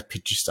I'm trying to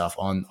pitch you stuff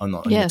on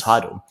your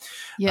title.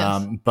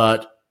 Yes.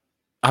 But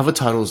other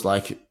titles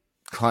like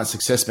client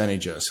success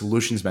manager,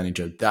 solutions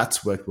manager,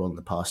 that's worked well in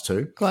the past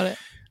too. Got it.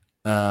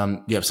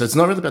 So it's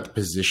not really about the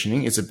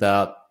positioning. It's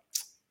about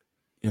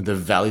the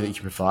value that you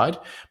can provide.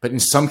 But in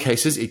some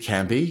cases it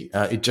can be.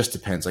 It just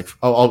depends. Like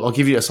I'll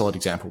give you a solid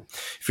example.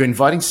 If you're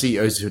inviting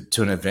CEOs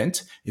to an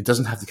event, it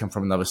doesn't have to come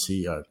from another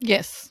CEO.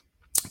 Yes.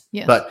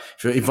 But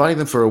if you're inviting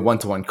them for a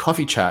one-to-one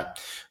coffee chat,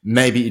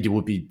 maybe it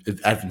would be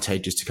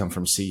advantageous to come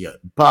from CEO.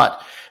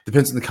 But it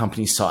depends on the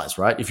company's size,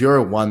 right? If you're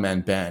a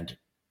one-man band,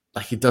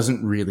 like it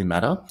doesn't really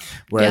matter.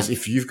 Whereas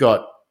if you've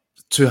got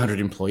 200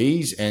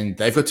 employees and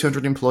they've got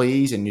 200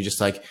 employees and you're just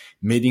like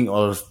meeting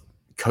of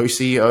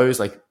co-CEOs,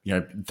 like,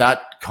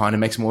 that kind of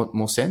makes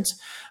more sense.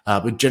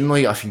 But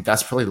generally, I think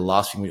that's probably the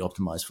last thing we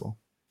optimize for.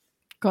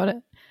 Got it.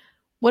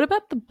 What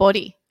about the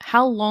body?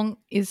 How long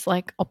is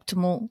like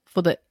optimal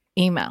for the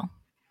email?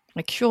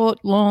 Like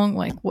short, long,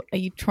 like what are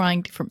you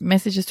trying different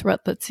messages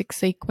throughout that 6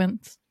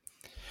 sequence?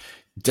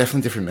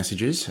 Definitely different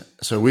messages.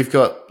 So we've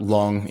got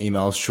long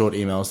emails, short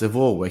emails. They've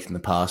all worked in the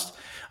past.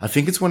 I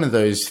think it's one of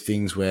those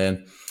things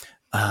where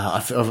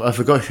I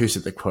forgot who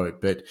said the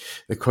quote, but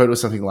the quote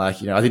was something like,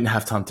 I didn't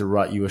have time to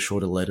write you a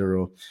shorter letter,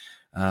 or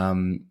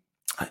um,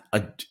 I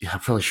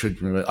probably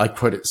should remember. I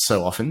quote it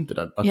so often, but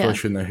I probably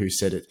should know who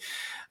said it.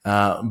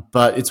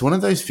 But it's one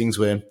of those things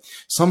where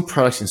some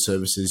products and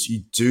services,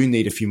 you do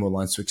need a few more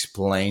lines to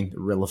explain the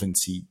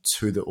relevancy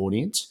to the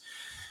audience.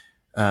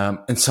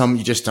 And some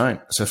you just don't.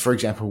 So, for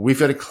example, we've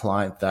got a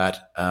client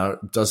that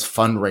does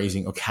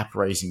fundraising or cap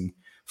raising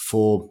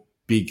for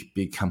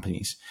big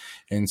companies.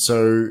 And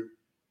so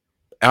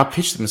our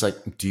pitch to them is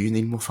like, do you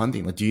need more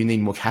funding? Like, do you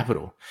need more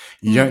capital?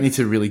 You don't need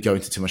to really go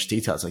into too much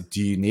detail. It's like,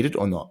 do you need it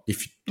or not?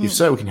 If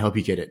so, we can help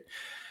you get it.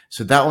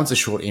 So that one's a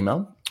short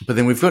email. But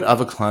then we've got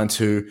other clients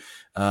who,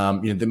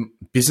 the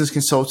business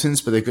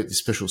consultants, but they've got this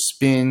special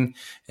spin,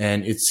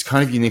 and it's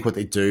kind of unique what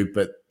they do,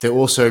 but they're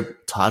also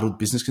titled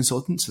business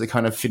consultants. So they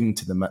kind of fit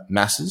into the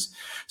masses.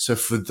 So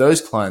for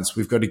those clients,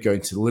 we've got to go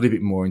into a little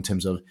bit more in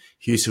terms of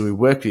here's who we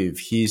work with.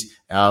 Here's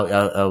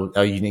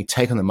our unique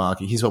take on the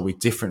market. Here's what we're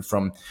different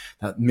from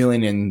that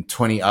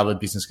 1,020,000 other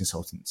business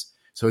consultants.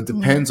 So it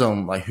depends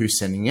on like who's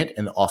sending it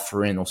and the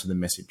offer and also the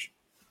message.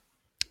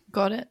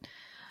 Got it.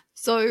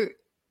 So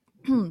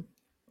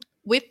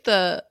with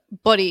the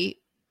body,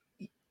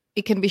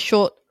 it can be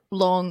short,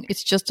 long.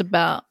 It's just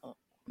about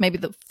maybe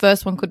the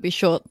first one could be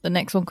short, the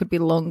next one could be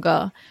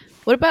longer.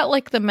 What about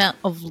like the amount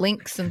of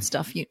links and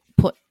stuff you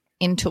put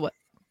into it?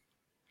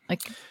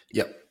 Like,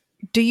 yep.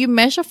 Do you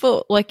measure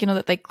for like,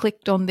 that they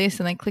clicked on this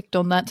and they clicked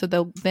on that, so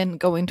they'll then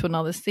go into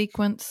another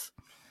sequence?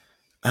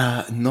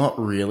 Not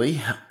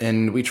really.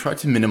 And we try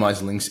to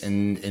minimize links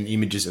and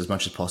images as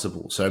much as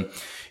possible. So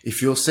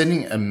if you're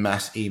sending a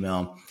mass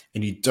email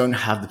and you don't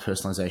have the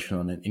personalization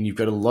on it and you've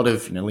got a lot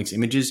of links,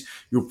 images,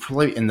 you'll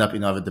probably end up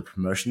in either the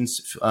promotions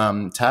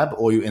tab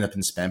or you end up in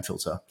the spam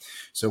filter.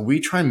 So we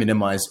try and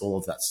minimize all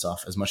of that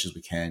stuff as much as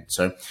we can.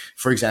 So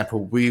for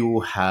example, we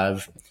will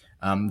have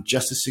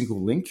just a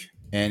single link,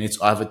 and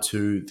it's either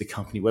to the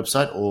company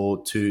website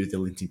or to the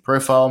LinkedIn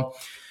profile.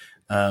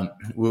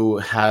 We'll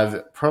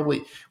have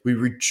we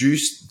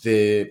reduce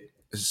the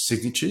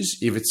signatures.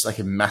 If it's like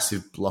a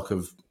massive block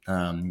of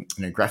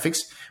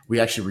graphics, we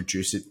actually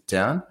reduce it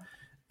down.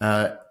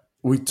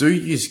 We do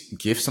use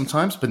GIFs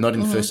sometimes, but not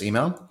in the first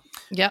email.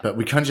 Yeah. But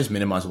we can't just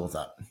minimize all of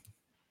that.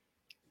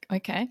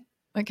 Okay.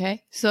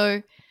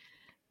 So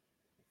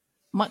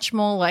much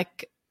more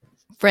like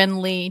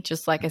friendly,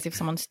 just like as if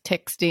someone's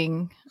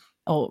texting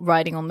or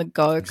writing on the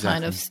go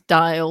kind of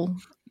style.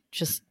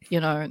 Just,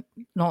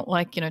 not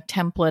like,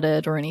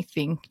 templated or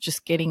anything,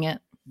 just getting it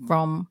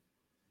from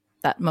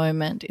that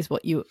moment is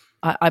what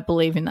I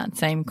believe in that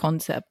same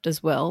concept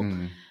as well.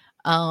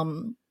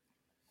 And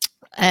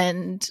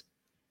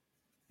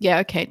yeah,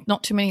 okay,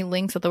 not too many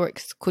links,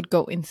 otherwise could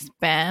go in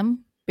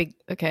spam.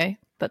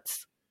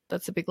 That's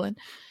a big one.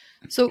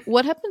 So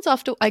what happens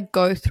after I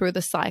go through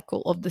the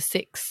cycle of the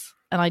 6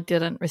 and I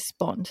didn't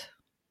respond?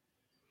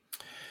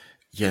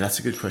 Yeah, that's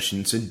a good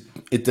question. So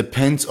it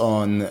depends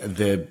on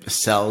the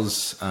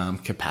sales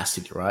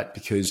capacity, right?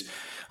 Because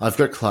I've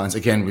got clients,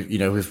 again,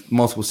 with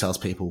multiple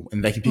salespeople,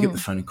 and they can pick up the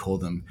phone and call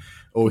them,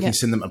 or we can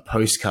send them a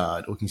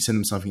postcard, or we can send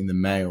them something in the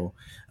mail,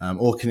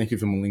 or connect with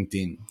them on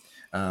LinkedIn.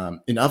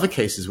 In other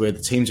cases where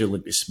the teams are a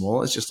little bit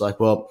smaller, it's just like,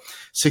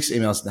 6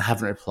 emails and they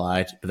haven't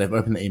replied, but they've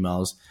opened the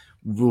emails.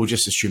 We'll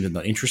just assume they're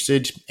not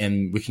interested,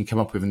 and we can come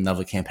up with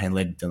another campaign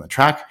later down the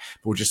track,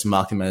 but we'll just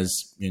mark them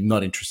as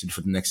not interested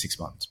for the next 6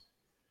 months.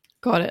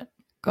 Got it.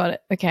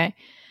 Okay.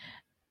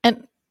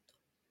 And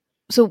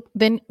so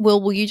then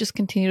will you just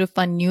continue to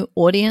find new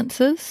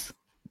audiences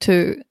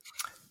to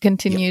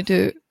continue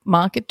to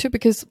market to?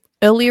 Because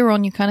earlier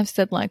on you kind of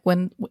said like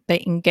when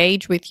they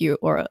engage with you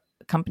or a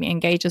company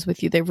engages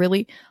with you, they're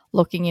really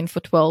locking in for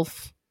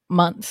 12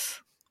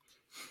 months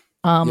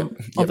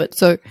of it.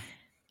 So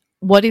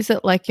what is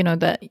it like,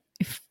 that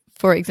if,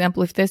 for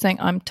example, if they're saying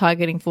I'm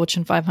targeting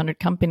Fortune 500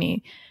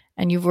 company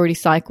and you've already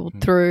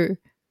cycled through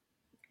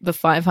the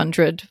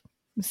 500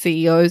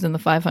 CEOs and the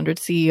 500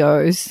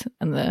 CEOs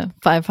and the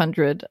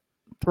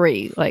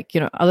 503,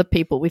 other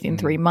people within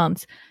 3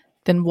 months,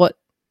 then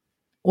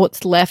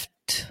what's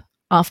left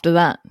after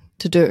that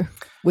to do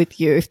with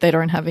you if they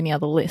don't have any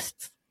other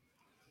lists?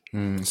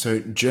 So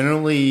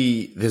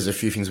generally there's a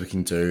few things we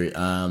can do.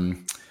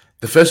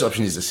 The first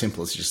option is the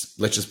simplest.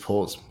 Let's just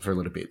pause for a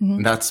little bit.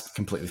 And that's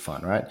completely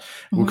fine, right?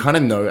 We'll kind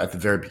of know at the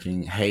very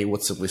beginning, hey,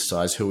 what's the list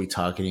size? Who are we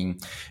targeting?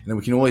 And then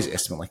we can always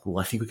estimate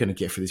I think we're going to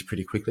get through this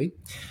pretty quickly.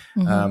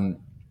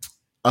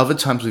 Other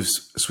times we've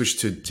switched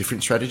to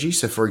different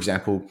strategies. So for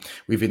example,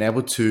 we've been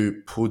able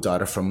to pull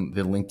data from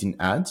the LinkedIn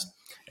ads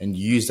and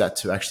use that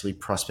to actually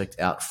prospect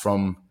out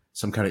from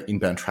some kind of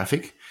inbound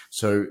traffic.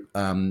 So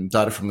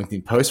data from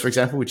LinkedIn posts, for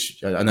example,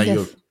 which I know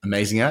you're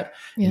amazing at,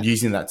 and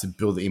using that to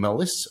build the email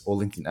lists or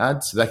LinkedIn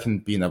ads. So that can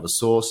be another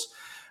source.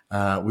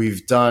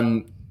 We've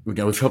helped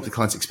the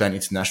clients expand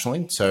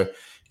internationally. So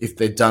if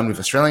they're done with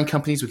Australian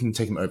companies, we can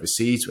take them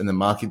overseas when the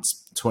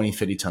market's 20,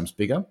 30 times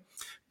bigger.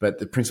 but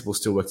the principles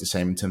still work the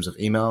same in terms of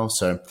email.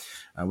 So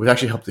we've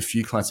actually helped a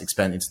few clients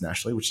expand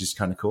internationally, which is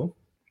kind of cool.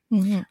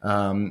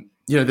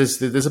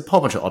 There's a whole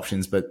bunch of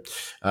options, but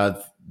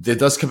there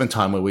does come a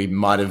time where we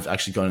might have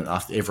actually gone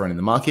after everyone in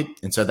the market.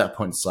 And so at that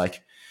point, it's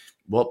like,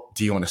 well,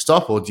 do you want to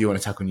stop or do you want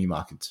to tackle new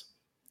markets?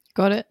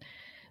 Got it.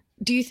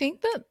 Do you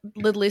think that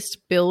the list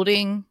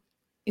building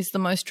is the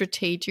most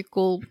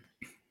strategical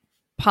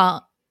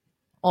part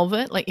of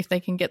it? Like if they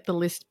can get the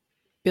list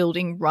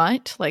building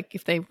right, like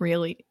if they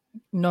really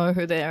know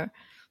who their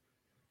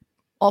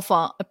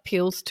offer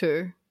appeals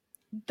to,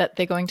 that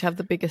they're going to have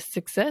the biggest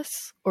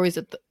success? Or is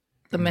it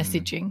the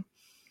messaging?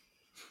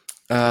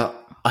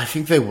 I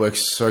think they work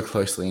so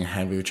closely in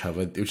hand with each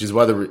other, which is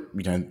why the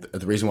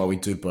reason why we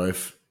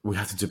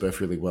have to do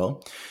both really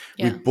well.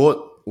 Yeah. We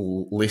bought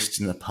lists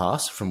in the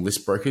past from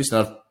list brokers,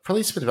 and I've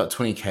probably spent about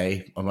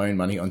 20K of my own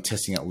money on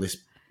testing out list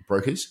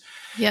brokers.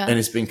 Yeah. And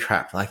it's been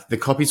crap. Like the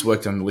copies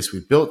worked on the list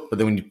we've built, but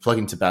then when you plug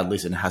into bad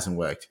lists, it hasn't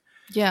worked.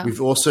 Yeah.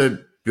 We've also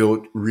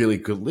built really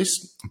good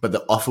lists, but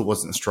the offer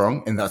wasn't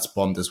strong, and that's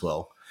bombed as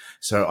well.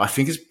 So I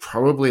think it's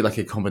probably like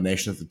a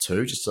combination of the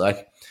two, just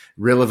like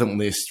relevant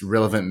list,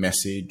 relevant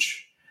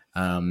message,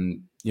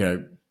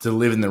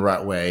 delivered in the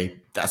right way.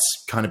 That's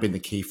kind of been the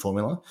key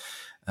formula.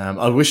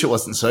 I wish it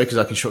wasn't so because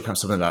I can shortcut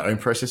some of our own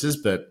processes,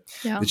 but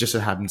it just so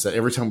happens that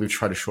every time we've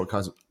tried to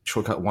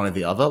shortcut one or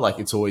the other, like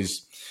it's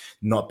always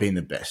not been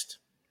the best.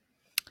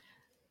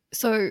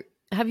 So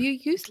have you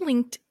used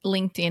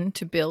LinkedIn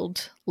to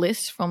build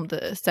lists from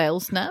the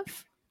sales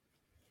nav?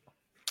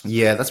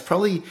 Yeah, that's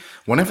probably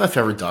one of our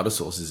favorite data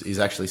sources is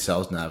actually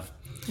sales nav.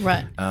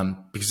 Right.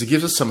 Because it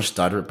gives us so much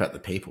data about the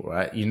people,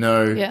 right? You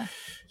know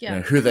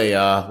who they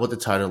are, what the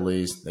title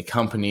is, their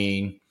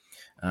company,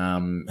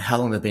 how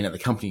long they've been at the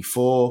company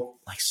for,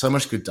 like so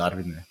much good data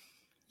in there.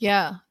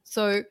 Yeah.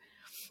 So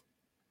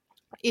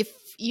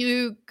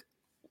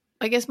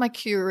I guess my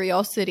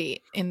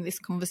curiosity in this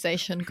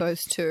conversation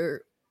goes to,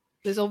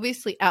 there's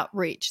obviously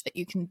outreach that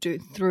you can do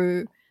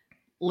through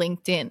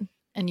LinkedIn,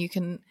 and you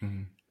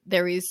can,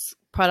 there is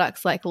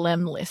products like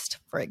Lemlist,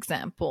 for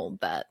example,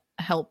 that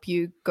help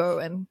you go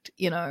and,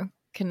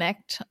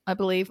 connect, I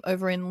believe,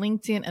 over in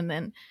LinkedIn, and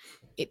then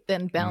it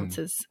then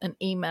bounces an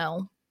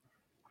email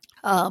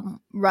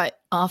right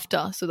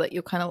after, so that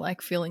you're kind of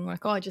like feeling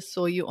like, oh, I just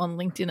saw you on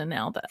LinkedIn, and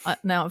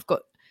now I've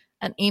got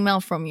an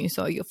email from you,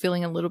 so you're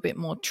feeling a little bit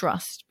more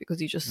trust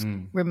because you just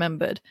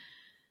remembered.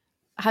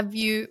 What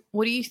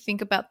do you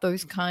think about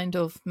those kind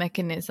of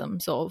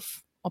mechanisms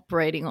of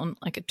operating on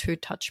like a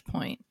 2-touch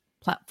point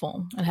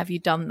platform, and have you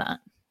done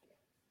that?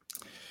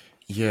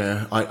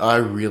 Yeah, I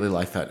really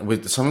like that.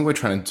 With something we're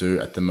trying to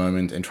do at the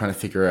moment and trying to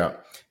figure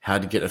out how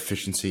to get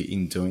efficiency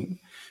in doing.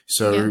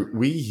 So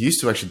we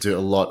used to actually do a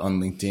lot on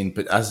LinkedIn,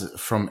 but as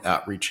from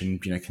outreach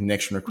and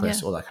connection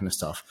requests, all that kind of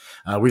stuff,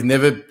 we've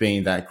never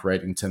been that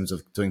great in terms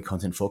of doing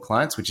content for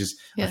clients, which is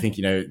I think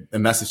a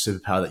massive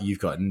superpower that you've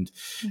got. And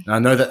I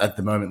know that at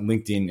the moment,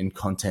 LinkedIn and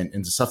content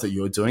and the stuff that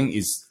you're doing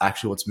is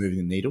actually what's moving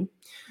the needle.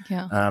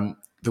 Yeah.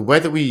 The way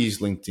that we use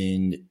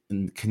LinkedIn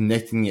and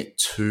connecting it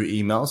to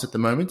emails at the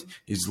moment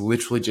is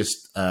literally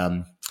just,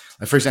 like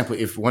for example,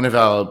 if one of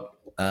our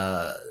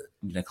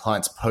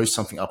clients post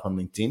something up on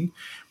LinkedIn,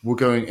 we'll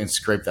go in and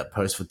scrape that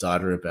post for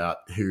data about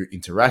who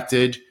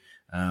interacted,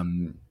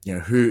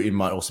 who it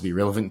might also be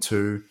relevant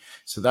to.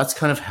 So that's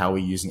kind of how we're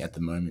using it at the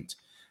moment.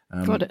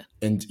 Got it.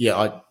 And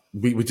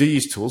we do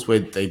use tools where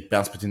they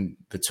bounce between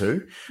the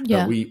two.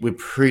 Yeah. But we're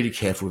pretty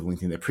careful with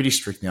LinkedIn. They're pretty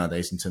strict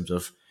nowadays in terms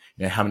of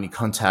how many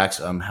contacts,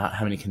 how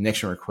many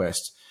connection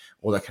requests,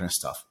 all that kind of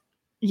stuff.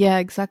 Yeah,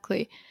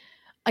 exactly.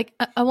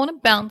 I want to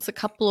bounce a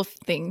couple of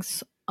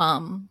things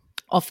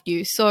off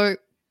you. So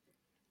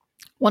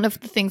one of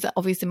the things that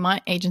obviously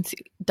my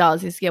agency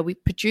does is, we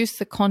produce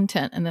the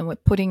content and then we're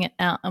putting it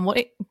out. And what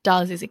it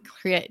does is it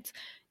creates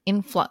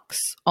influx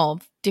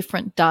of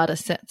different data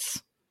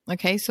sets.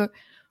 Okay, so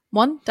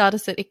one data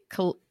set it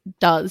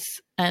does,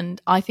 and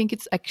I think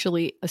it's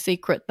actually a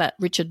secret that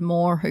Richard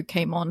Moore, who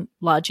came on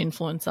Large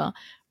Influencer,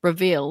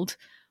 revealed,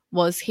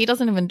 was he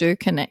doesn't even do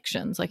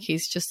connections. Like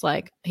he's just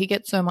like, he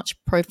gets so much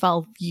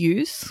profile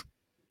views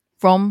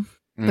from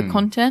the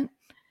content,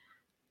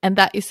 and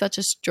that is such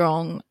a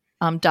strong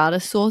data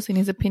source in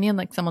his opinion.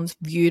 Like someone's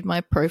viewed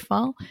my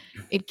profile,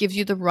 it gives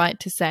you the right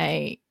to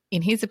say,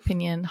 in his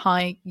opinion,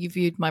 hi, you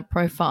viewed my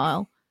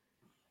profile,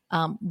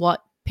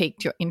 what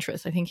piqued your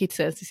interest? I think he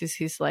says this is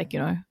his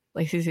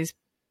this is his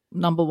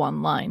number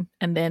one line,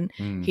 and then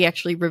he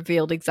actually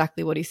revealed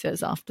exactly what he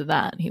says after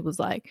that. He was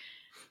like,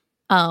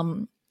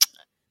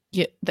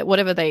 that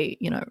whatever they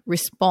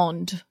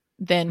respond,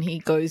 then he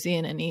goes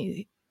in and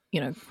he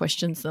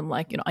questions them,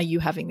 like, are you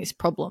having this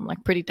problem,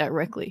 like pretty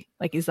directly,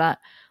 like,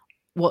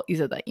 what is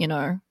it that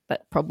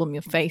that problem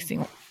you're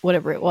facing,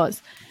 whatever it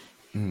was.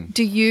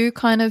 Do you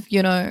kind of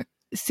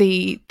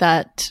see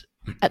that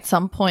at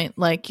some point,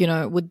 like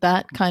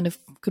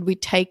could we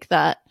take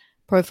that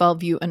profile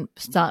view and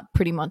start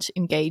pretty much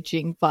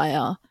engaging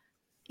via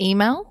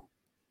email,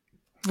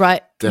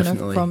 right?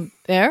 Definitely. From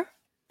there,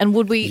 and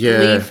would we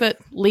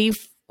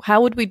leave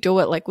how would we do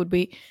it? Like, would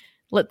we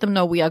let them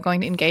know we are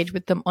going to engage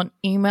with them on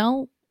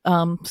email,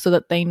 so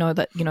that they know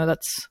that,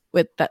 that's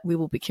that we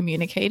will be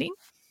communicating.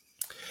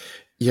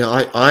 Yeah,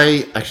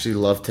 I actually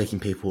love taking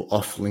people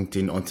off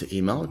LinkedIn onto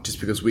email just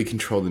because we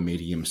control the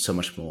medium so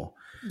much more.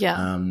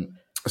 Yeah.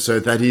 So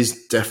that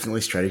is definitely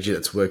a strategy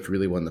that's worked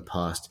really well in the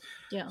past.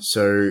 Yeah.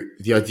 So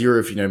the idea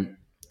of,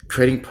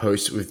 creating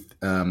posts with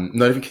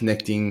not even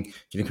connecting,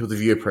 getting people to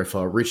view a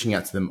profile, reaching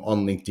out to them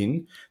on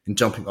LinkedIn, and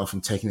jumping off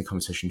and taking the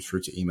conversation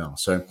through to email.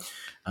 So,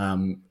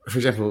 for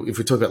example, if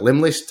we talk about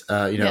Lemlist,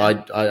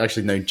 I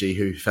actually know G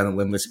who found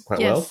Lemlist quite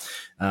well.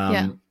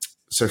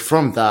 So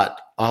from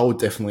that, I would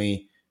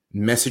definitely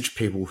message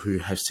people who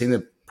have seen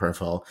the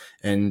profile,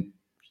 and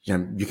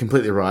you're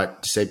completely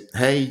right to say,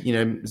 hey,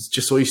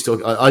 just saw you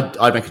stalking.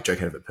 I'd make a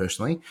joke out of it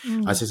personally.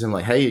 I say something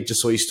like, hey,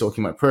 just saw you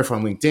stalking my profile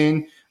on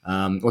LinkedIn.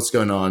 What's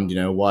going on?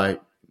 Why?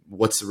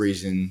 What's the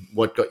reason?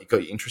 What got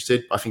you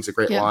interested? I think it's a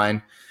great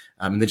line.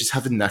 And then just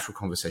have a natural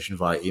conversation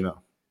via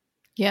email.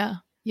 Yeah.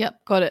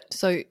 Yep. Got it.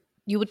 So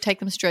you would take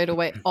them straight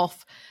away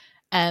off.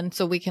 And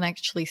so we can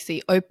actually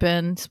see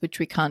opens, which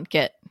we can't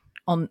get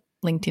on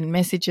LinkedIn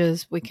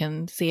messages. We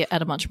can see it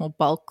at a much more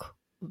bulk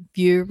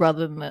view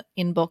rather than the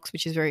inbox,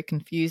 which is very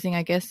confusing,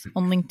 I guess,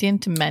 on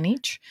LinkedIn to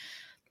manage.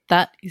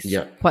 That is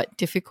quite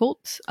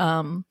difficult.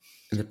 And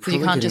they're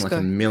probably getting like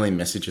a million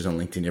messages on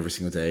LinkedIn every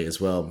single day as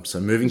well. So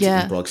moving to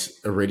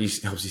inbox already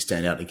helps you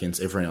stand out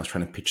against everyone else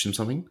trying to pitch them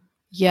something.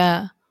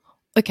 Yeah.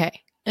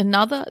 Okay.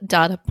 Another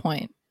data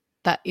point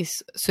that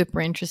is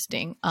super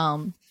interesting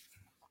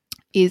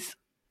is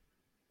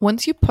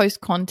once you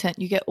post content,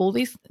 you get all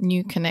these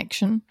new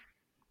connection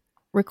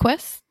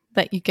requests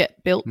that you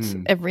get built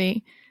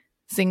every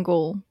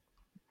single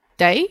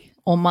day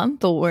or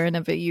month or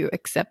wherever you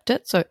accept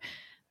it. So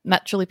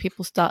naturally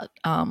people start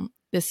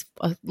this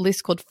a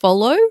list called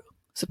follow,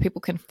 so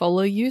people can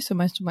follow you. So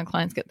most of my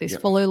clients get this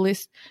follow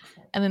list,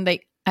 and then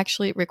they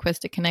actually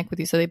request to connect with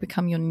you, so they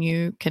become your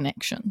new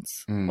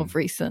connections of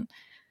recent.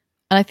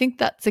 And I think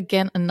that's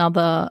again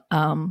another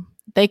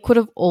they could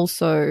have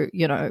also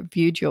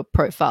viewed your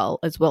profile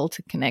as well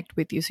to connect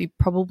with you, so you're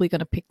probably going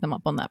to pick them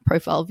up on that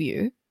profile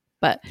view.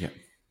 But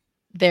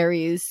there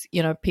is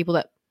people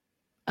that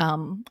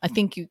I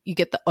think you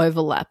get the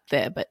overlap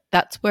there, but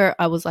that's where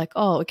I was like,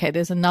 oh, okay,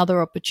 there's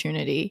another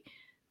opportunity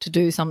to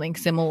do something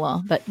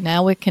similar, that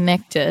now we're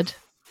connected.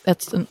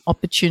 That's an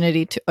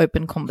opportunity to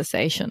open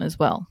conversation as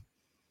well.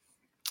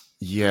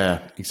 Yeah,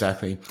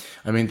 exactly.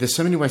 I mean, there's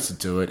so many ways to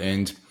do it.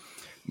 And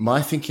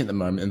my thinking at the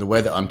moment, and the way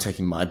that I'm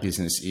taking my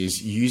business,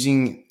 is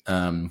using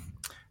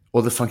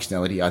all the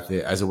functionality out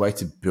there as a way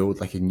to build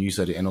like a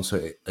newsletter and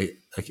also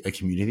a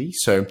community.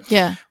 So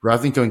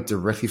rather than going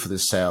directly for the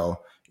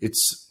sale,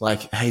 it's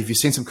like, hey, if you've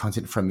seen some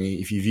content from me,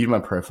 if you viewed my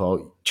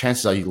profile,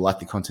 chances are you like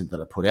the content that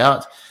I put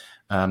out.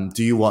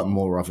 Do you want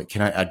more of it?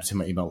 Can I add you to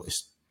my email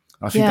list?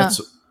 I think that's,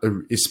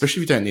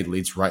 especially if you don't need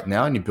leads right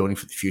now and you're building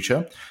for the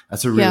future,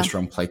 that's a really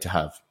strong play to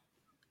have.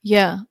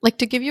 Yeah. Like,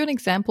 to give you an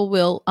example,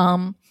 Will,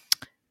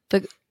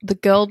 the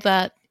girl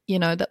that,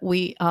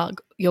 that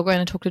you're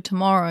going to talk to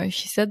tomorrow,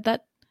 she said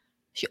that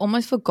she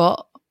almost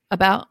forgot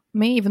about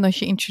me, even though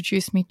she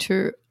introduced me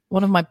to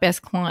one of my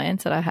best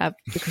clients that I have,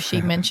 because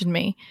she mentioned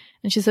me.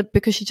 And she said,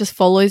 because she just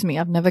follows me,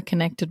 I've never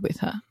connected with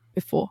her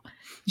before.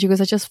 She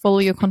goes, I just follow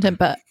your content,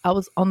 but I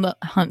was on the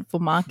hunt for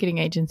marketing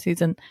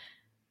agencies and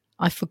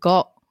I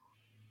forgot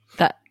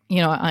that,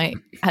 I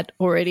had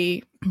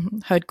already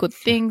heard good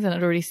things and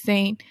I'd already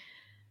seen.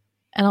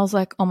 And I was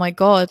like, oh my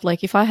God,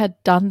 like if I had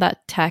done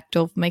that tact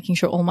of making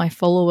sure all my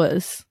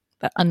followers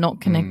that are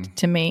not connected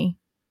to me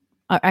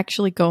are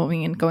actually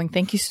going,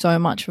 thank you so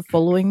much for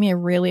following me. I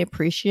really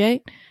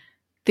appreciate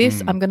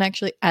this. I'm going to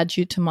actually add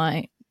you to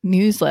my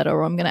newsletter,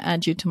 or I'm going to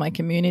add you to my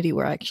community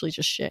where I actually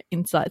just share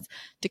insights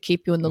to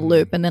keep you in the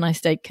loop. And then I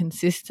stayed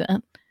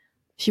consistent.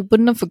 She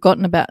wouldn't have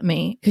forgotten about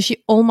me, because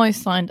she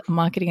almost signed a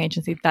marketing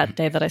agency that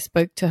day that I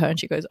spoke to her, and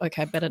she goes,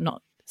 okay, I better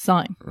not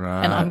sign.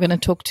 Right. And I'm going to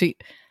talk to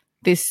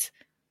this,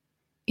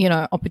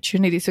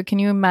 opportunity. So can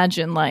you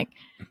imagine like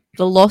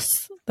the loss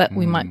that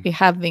we might be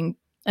having?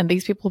 And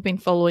these people have been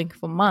following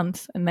for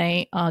months and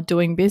they are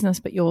doing business,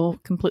 but you're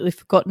completely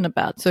forgotten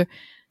about. So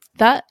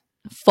that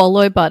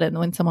follow button,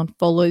 when someone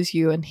follows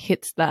you and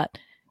hits that,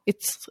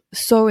 it's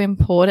so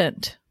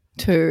important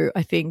to,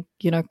 I think,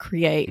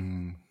 create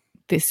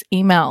this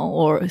email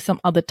or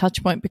some other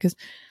touch point, because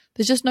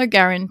there's just no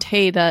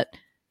guarantee that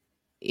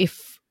if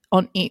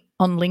on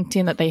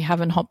LinkedIn that they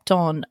haven't hopped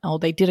on, or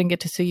they didn't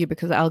get to see you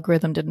because the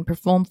algorithm didn't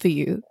perform for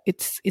you.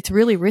 It's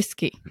really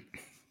risky.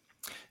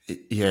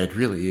 Yeah, it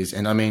really is.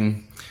 And I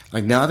mean,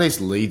 like nowadays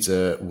leads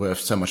are worth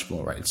so much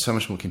more, right? It's so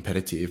much more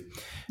competitive.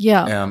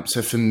 Yeah.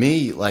 So for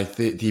me, like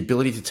the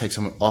ability to take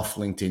someone off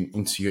LinkedIn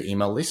into your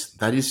email list,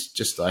 that is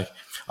just like,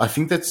 I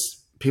think that's,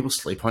 people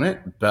sleep on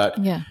it, but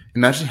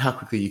imagine how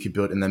quickly you could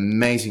build an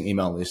amazing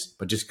email list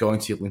by just going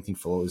to your LinkedIn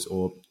followers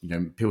or,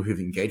 people who've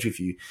engaged with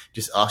you,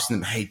 just asking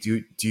them, hey,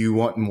 do you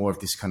want more of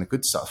this kind of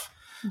good stuff?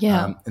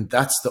 Yeah. And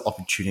that's the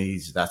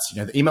opportunities. That's,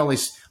 the email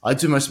list. I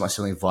do most of my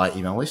selling via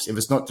email list. If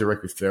it's not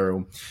direct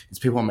referral, it's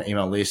people on my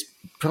email list.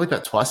 Probably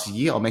about twice a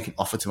year, I'll make an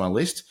offer to my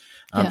list.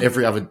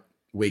 Every other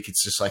week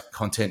it's just like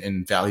content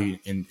and value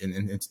in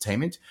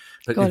entertainment.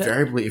 But Got it.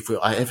 invariably, if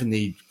I ever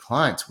need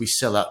clients, we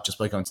sell out just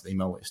by going to the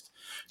email list.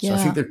 So I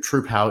Yeah. think the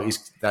true power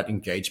is that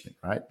engagement,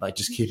 right? Like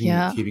just keeping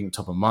it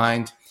top of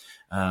mind.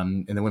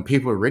 And then when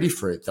people are ready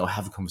for it, they'll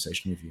have a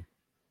conversation with you.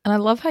 And I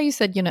love how you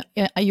said,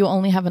 you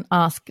only have an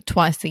ask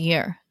twice a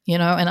year,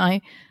 and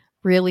I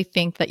really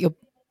think that you're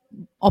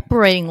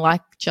operating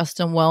like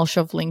Justin Welsh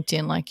of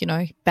LinkedIn, like,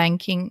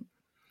 banking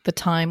the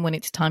time when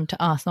it's time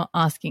to ask, not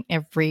asking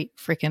every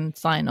freaking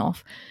sign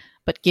off,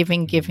 but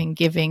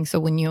giving. So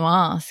when you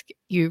ask,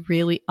 you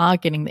really are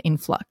getting the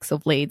influx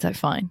of leads, I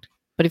find.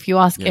 But if you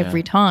ask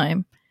every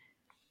time,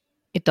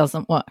 it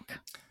doesn't work.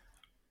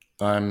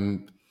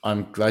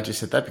 I'm glad you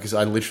said that because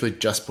I literally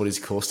just bought his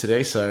course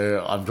today.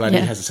 So I'm glad he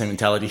has the same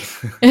mentality.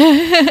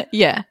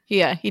 Yeah,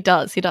 he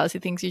does. He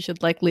thinks you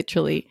should like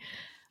literally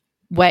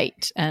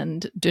wait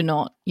and do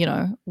not,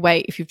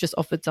 wait. If you've just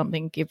offered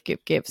something, give.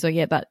 So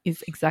yeah, that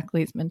is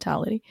exactly his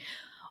mentality.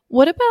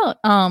 What about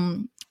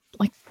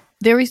like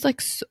there is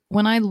like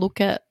when I look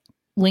at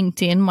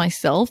LinkedIn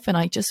myself and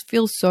I just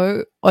feel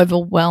so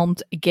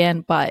overwhelmed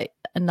again by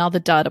another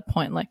data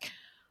point, like,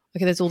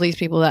 okay, there's all these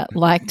people that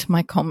liked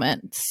my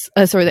comments.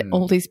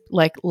 All these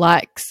like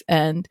likes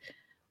and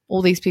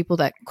all these people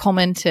that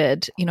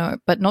commented,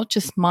 but not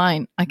just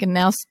mine. I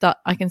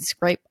can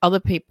scrape other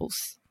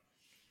people's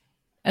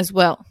as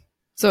well.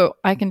 So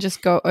I can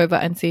just go over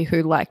and see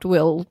who liked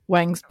Will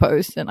Wang's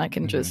post and I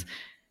can just,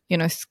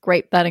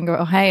 scrape that and go,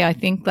 oh, hey, I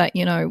think that,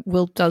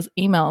 Will does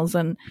emails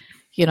and,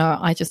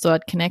 I just thought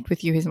I'd connect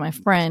with you. He's my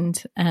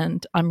friend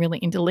and I'm really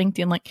into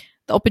LinkedIn. Like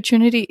the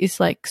opportunity is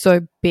like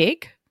so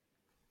big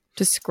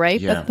to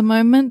scrape at the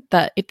moment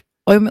that it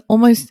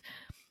almost,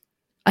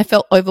 I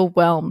felt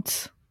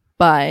overwhelmed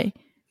by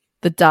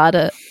the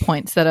data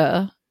points that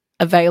are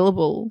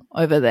available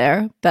over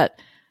there that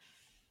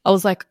I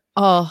was like,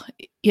 oh,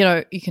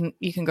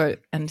 you can go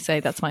and say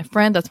that's my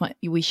friend,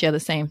 we share the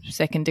same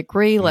second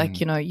degree.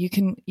 Like, you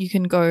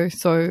can go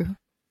so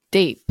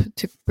deep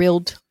to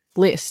build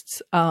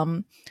lists.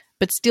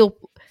 But still,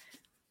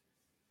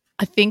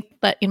 I think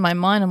that in my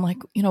mind, I'm like,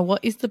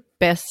 what is the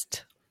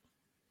best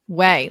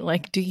way?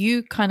 Like, do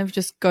you kind of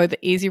just go the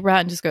easy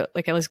route and just go,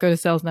 okay, let's go to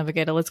Sales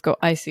Navigator, let's go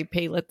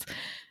ICP, let's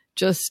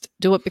just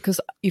do it because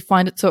you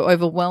find it so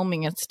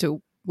overwhelming as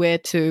to where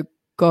to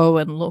go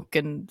and look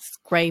and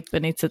scrape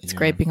and it's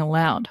scraping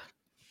aloud?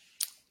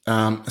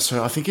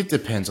 So I think it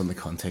depends on the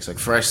context. Like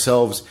for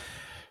ourselves,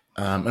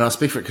 and I'll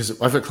speak for it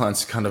because I've got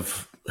clients kind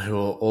of who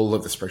are all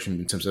of the spectrum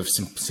in terms of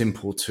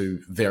simple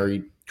to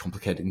very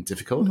complicated and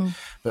difficult.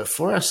 But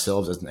for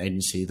ourselves as an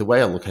agency, the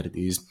way I look at it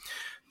is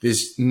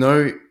there's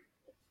no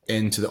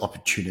end to the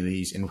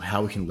opportunities and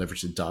how we can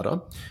leverage the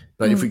data.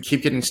 But if we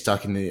keep getting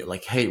stuck in the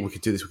like, hey, we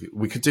could do this,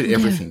 we could do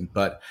everything,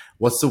 but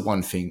what's the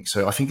one thing?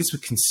 So I think it's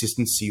with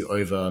consistency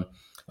over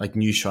like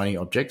new shiny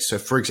objects. So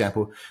for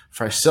example,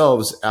 for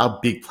ourselves, our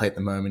big play at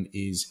the moment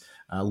is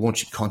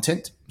launching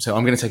content. So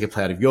I'm going to take a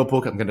play out of your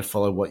book. I'm going to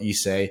follow what you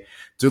say,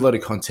 do a lot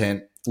of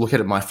content, look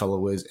at my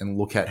followers and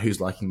look at who's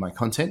liking my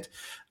content.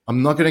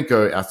 I'm not going to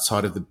go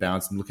outside of the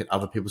bounds and look at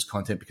other people's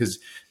content because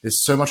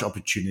there's so much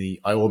opportunity.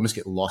 I almost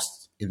get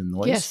lost in the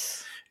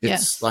noise.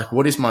 It's like,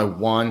 what is my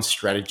one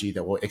strategy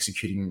that we're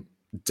executing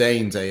day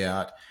in, day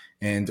out?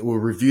 And we'll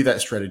review that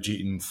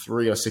strategy in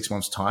 3 or 6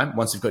 months' time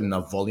once we've got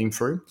enough volume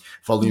through.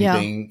 Volume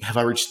being, have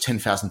I reached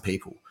 10,000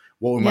 people?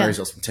 What were my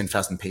results from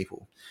 10,000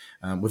 people?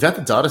 Without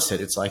the data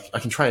set, it's like I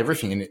can try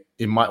everything and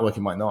it might work,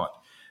 it might not.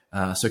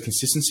 So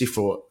consistency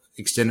for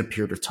extended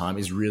period of time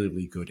is really,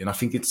 really good. And I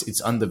think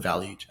it's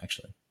undervalued,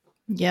 actually.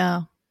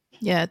 Yeah.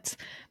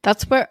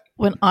 That's where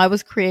when I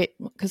was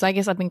because I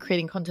guess I've been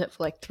creating content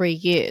for like 3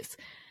 years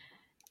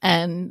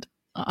and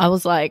I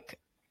was like,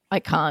 I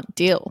can't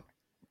deal.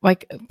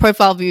 Like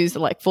profile views are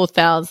like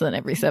 4,000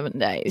 every 7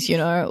 days,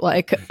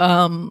 like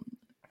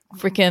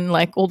freaking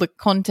like all the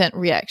content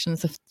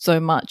reactions are so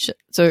much.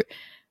 So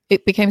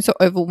it became so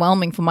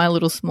overwhelming for my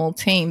little small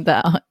team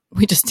that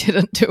we just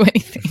didn't do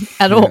anything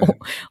at all.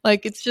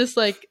 Like it's just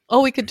like,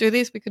 oh, we could do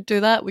this, we could do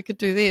that, we could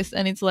do this.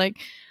 And it's like,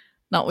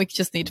 no, we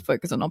just need to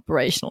focus on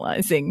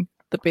operationalizing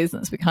the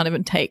business. We can't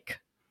even take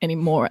any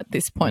more at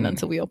this point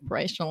until we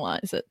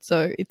operationalize it.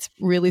 So it's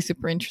really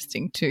super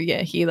interesting to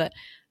hear that.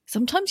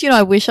 Sometimes,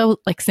 I wish I was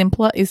like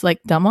simpler is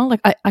like dumber.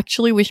 Like I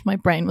actually wish my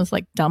brain was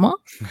like dumber.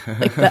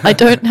 Like that I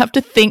don't have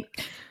to think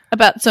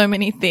about so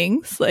many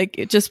things. Like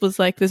it just was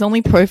like there's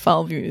only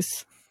profile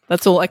views.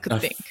 That's all I could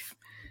think.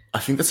 I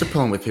think that's the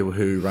problem with people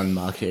who run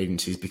marketing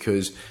agencies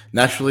because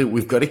naturally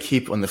we've got to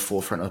keep on the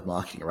forefront of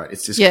marketing, right?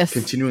 It's this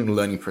continuing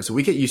learning process.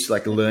 We get used to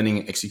like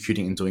learning,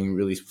 executing and doing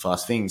really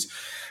fast things.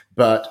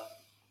 But,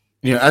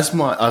 as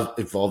I've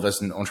evolved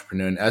as an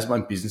entrepreneur and as my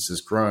business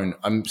has grown,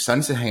 I'm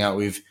starting to hang out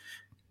with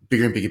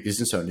bigger and bigger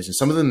business owners. And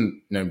some of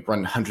them,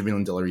 run $100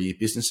 million a year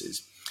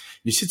businesses.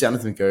 You sit down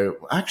with them and go,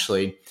 well,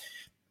 actually,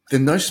 they're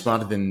no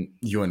smarter than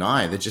you and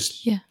I. They've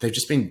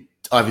just been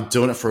either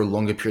doing it for a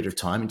longer period of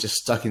time and just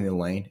stuck in their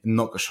lane and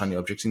not got shiny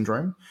object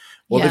syndrome.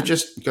 Or they've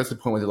just got to the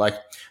point where they're like,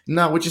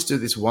 no, we just do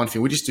this one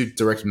thing. We just do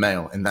direct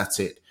mail and that's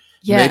it.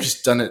 And they've Yeah.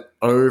 just done it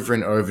over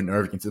and over and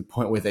over again to the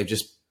point where they've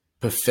just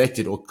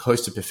perfected or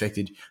close to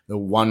perfected the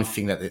one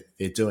thing that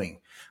they're doing.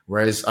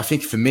 Whereas I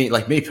think for me,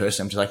 like me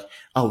personally, I'm just like,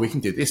 oh, we can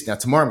do this. Now,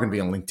 tomorrow I'm going to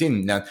be on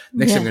LinkedIn. Now,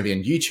 next I'm Yeah. going to be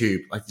on YouTube.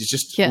 Like, it's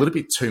just a Yeah. little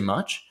bit too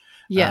much.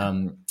 Yeah.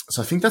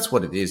 So I think that's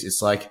what it is.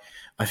 It's like,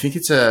 I think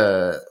it's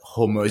a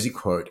Hormozy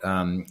quote,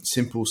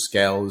 simple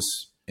scales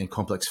and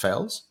complex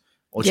fails,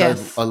 which I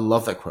Yes.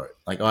 love that quote.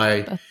 Like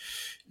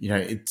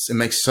it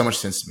makes so much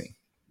sense to me.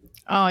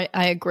 Oh,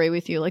 I agree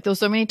with you. Like there were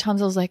so many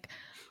times I was like,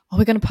 oh,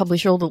 we're going to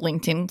publish all the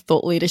LinkedIn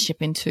thought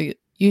leadership into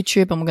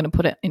YouTube and we're going to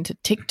put it into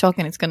TikTok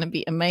and it's going to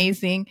be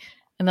amazing.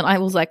 And then I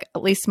was like,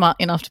 at least smart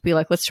enough to be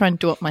like, let's try and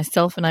do it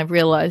myself. And I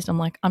realized I'm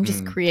like, I'm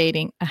just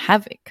creating a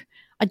havoc.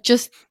 I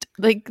just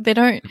like, they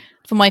don't,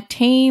 for my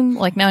team,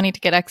 like now I need to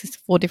get access to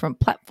 4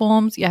 different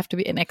platforms. You have to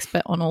be an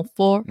expert on all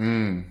 4.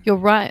 You're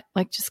right.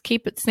 Like just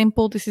keep it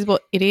simple. This is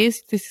what it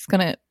is. This is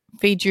going to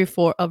feed you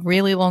for a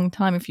really long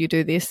time if you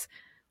do this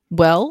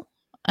well,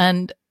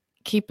 and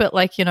keep it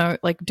like,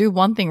 like do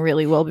one thing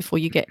really well before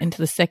you get into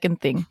the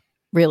second thing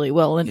really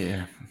well. And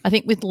Yeah. I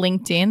think with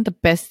LinkedIn, the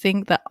best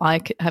thing that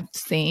I have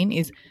seen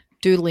is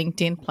do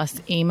LinkedIn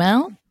plus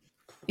email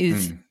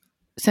is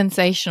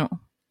sensational.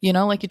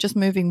 Like you're just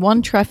moving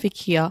one traffic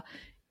here,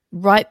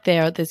 right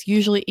there. There's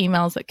usually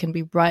emails that can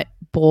be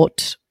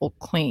bought or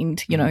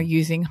cleaned,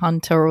 using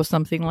Hunter or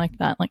something like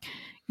that. Like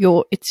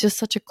it's just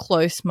such a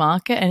close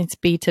market and it's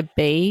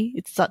B2B.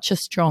 It's such a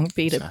strong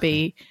B2B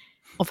Exactly.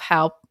 of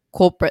how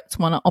corporates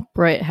want to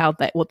operate,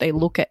 what they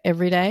look at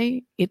every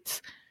day.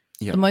 It's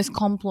Yep. the most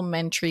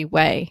complementary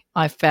way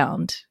I've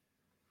found,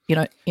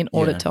 in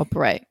order Yeah. to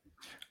operate.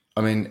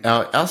 I mean,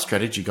 our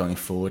strategy going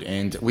forward,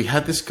 and we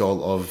had this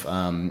goal of,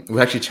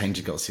 we actually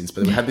changed the goal since,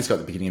 but we had this goal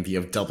at the beginning of the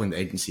year of doubling the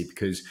agency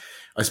because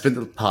I spent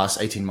the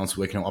past 18 months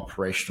working on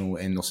operational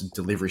and also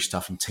delivery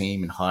stuff and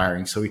team and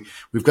hiring. So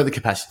we've got the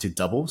capacity to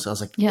double. So I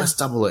was like, let's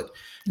double it.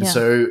 And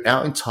so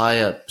our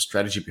entire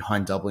strategy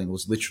behind doubling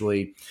was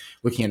literally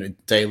looking at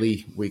it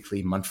daily,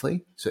 weekly,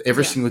 monthly. So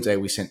every single day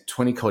we sent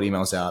 20 cold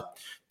emails out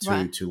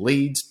to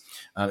leads.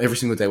 Every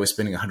single day we're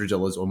spending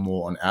 $100 or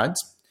more on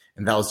ads.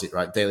 And that was it,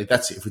 right? Daily.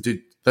 That's it. If we do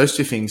those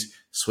 2 things,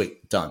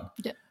 sweet, done.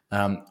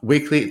 Yeah.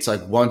 Weekly, it's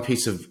like one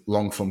piece of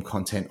long form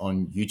content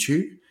on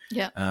YouTube.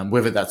 Yeah.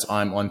 Whether that's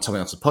I'm on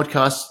someone else's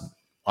podcast,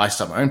 I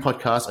start my own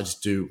podcast, I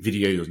just do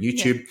videos on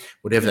YouTube,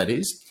 whatever that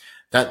is.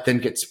 That then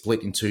gets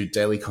split into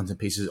daily content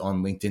pieces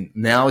on LinkedIn.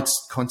 Now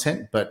it's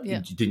content, but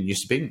it didn't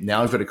used to be.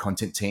 Now I've got a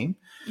content team.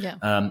 Yeah.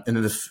 And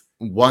then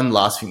one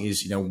last thing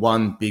is,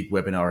 one big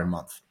webinar a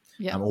month.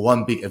 Or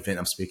one big event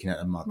I'm speaking at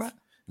a month. Right.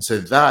 And so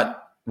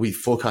that we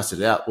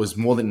forecasted out was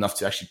more than enough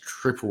to actually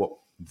triple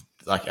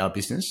what our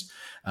business.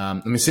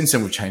 I mean, since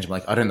then we've changed. I'm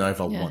like, I don't know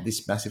if I want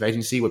this massive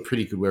agency. We're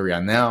pretty good where we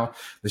are now.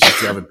 Let's just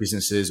do other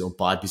businesses or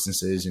buy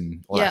businesses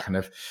and all that kind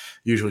of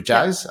usual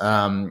jazz.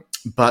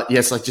 But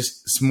it's like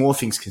just small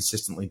things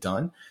consistently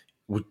done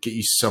would get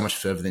you so much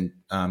further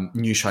than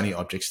new shiny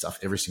object stuff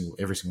every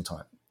single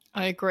time.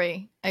 I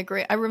agree.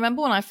 I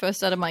remember when I first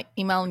started my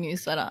email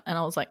newsletter and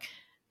I was like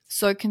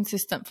so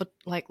consistent for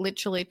like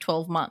literally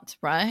 12 months,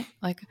 right?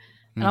 Like,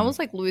 and I was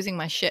like losing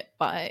my shit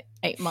by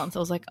 8 months. I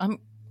was like, I'm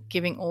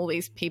giving all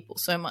these people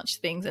so much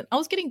things. And I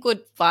was getting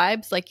good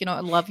vibes. Like, I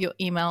love your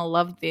email,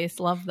 love this,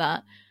 love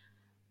that.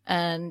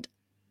 And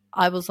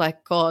I was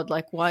like, God,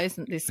 like, why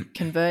isn't this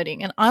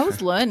converting? And I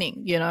was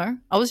learning,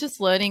 I was just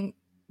learning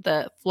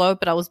the flow,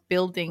 but I was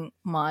building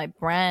my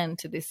brand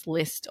to this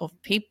list of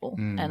people.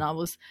 And I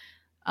was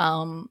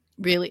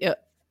really,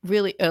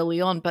 really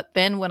early on. But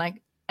then when I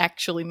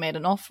actually made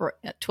an offer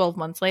at 12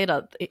 months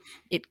later,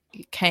 it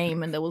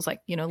came and there was like,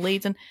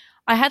 leads. And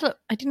I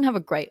didn't have a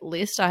great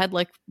list. I had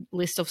like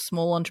list of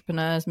small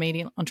entrepreneurs,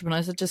 medium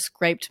entrepreneurs that just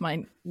scraped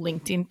my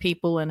LinkedIn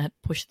people and had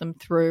pushed them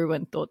through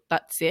and thought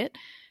that's it.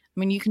 I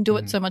mean, you can do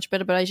it so much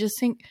better, but I just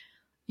think,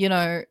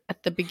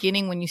 at the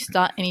beginning when you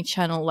start any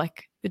channel,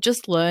 like you're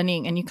just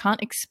learning and you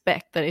can't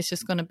expect that it's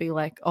just going to be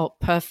like, oh,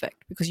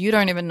 perfect, because you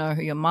don't even know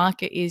who your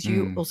market is.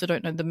 You also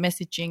don't know the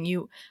messaging.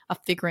 You are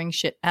figuring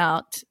shit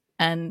out.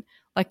 And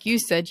like you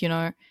said,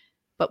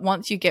 but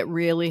once you get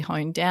really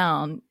honed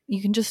down,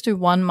 you can just do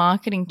one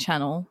marketing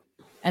channel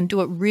and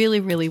do it really,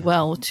 really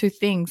well, 2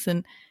 things,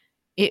 and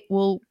it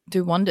will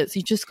do wonders.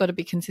 You just got to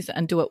be consistent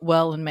and do it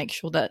well and make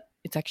sure that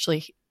it's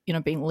actually,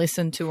 being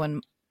listened to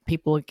and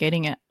people are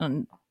getting it.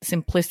 And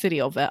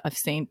simplicity of it, I've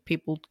seen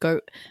people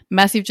go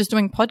massive just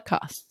doing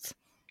podcasts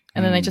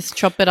and then they just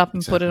chop it up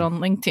and put it on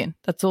LinkedIn.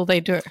 That's all they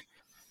do.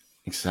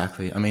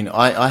 Exactly. I mean,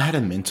 I had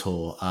a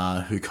mentor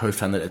who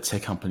co-founded a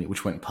tech company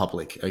which went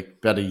public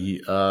about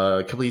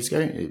a couple of years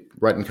ago,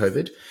 right in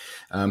COVID.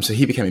 So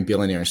he became a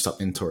billionaire and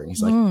stopped mentoring.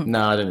 He's like,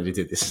 no, I don't need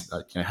to do this.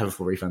 Have a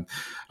full refund.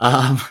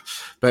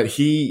 But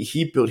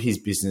he built his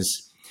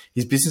business.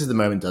 His business at the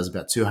moment does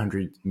about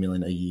 200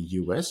 million a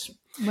year US.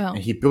 Wow.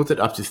 And he built it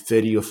up to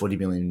 30 or 40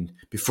 million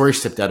before he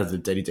stepped out of the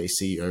day-to-day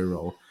CEO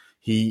role.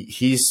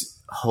 His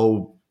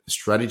whole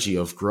strategy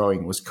of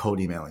growing was cold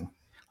emailing.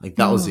 Like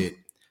that was it.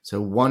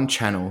 So one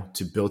channel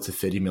to build to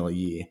 30 mil a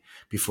year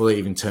before they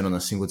even turn on a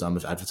single dime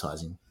of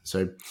advertising.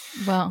 So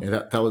Wow.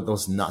 that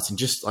was nuts. And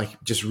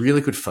just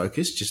really good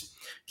focus. Just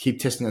keep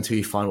testing until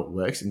you find what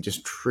works and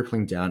just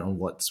tripling down on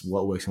what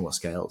works and what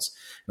scales.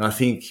 And I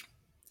think,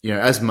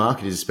 as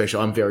marketers,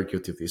 especially, I'm very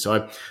guilty of this.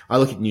 So I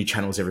look at new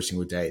channels every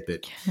single day,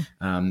 but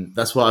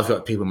that's why I've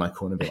got people in my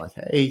corner be like,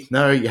 hey,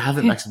 no, you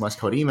haven't maximized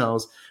cold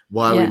emails.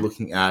 Why are we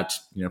looking at,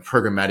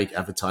 programmatic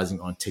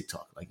advertising on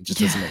TikTok? Like, it just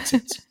doesn't make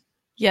sense.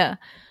 Yeah.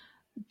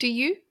 Do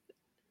you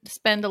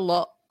spend a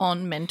lot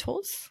on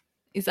mentors?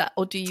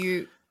 Or do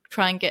you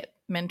try and get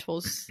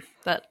mentors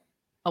that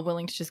are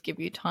willing to just give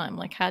you time?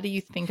 Like, how do you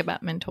think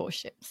about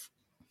mentorships?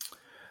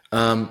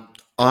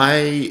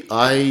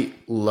 I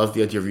love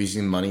the idea of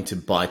using money to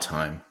buy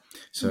time.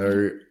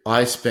 So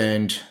I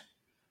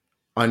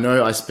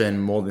know I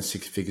spend more than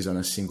six figures on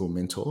a single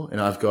mentor, and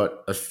I've got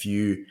a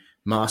few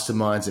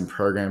masterminds and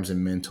programs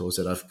and mentors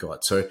that I've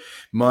got. So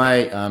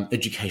my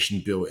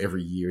education bill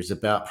every year is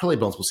about probably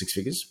multiple six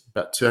figures,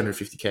 about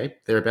 250K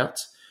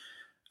thereabouts.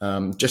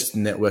 Just to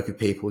network with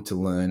people to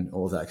learn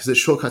all of that because it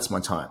shortcuts my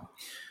time.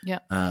 Yeah.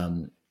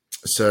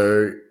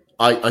 So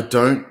I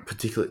don't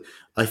particularly.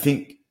 I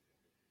think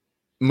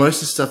most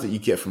of the stuff that you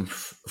get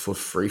for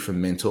free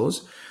from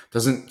mentors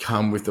doesn't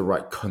come with the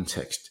right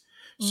context.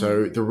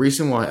 So the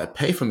reason why I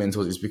pay for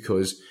mentors is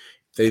because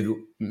they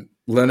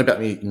learn about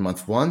me in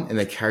month one and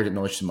they carry that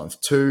knowledge to month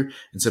two.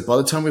 And so by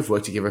the time we've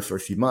worked together for a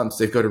few months,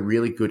 they've got a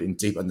really good and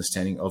deep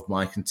understanding of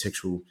my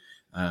contextual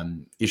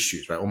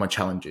issues, right? All my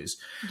challenges.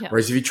 Yeah.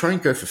 Whereas if you try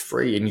and go for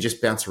free and you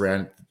just bounce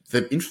around,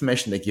 the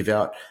information they give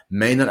out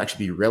may not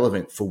actually be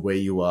relevant for where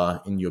you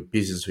are in your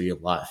business or your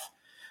life.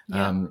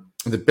 Yeah.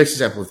 The best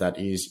example of that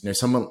is,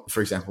 someone,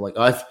 for example, like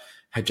I've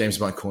had James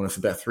in my corner for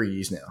about 3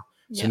 years now.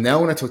 So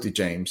now when I talk to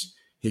James,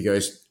 he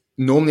goes,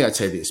 normally I'd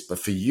say this, but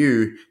for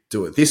you,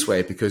 do it this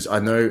way because I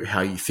know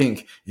how you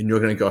think and you're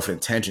going to go off on a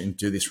tangent and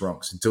do this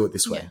wrong. So do it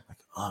this way. Like,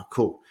 oh,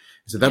 cool.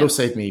 So that'll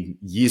save me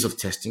years of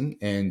testing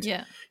and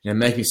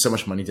make me so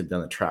much money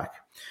down the track.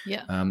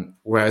 Yeah.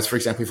 Whereas, for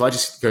example, if I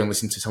just go and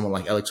listen to someone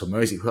like Alex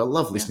Hormozy, who I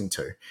love listening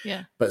to,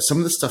 but some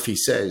of the stuff he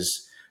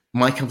says,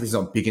 my company's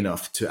not big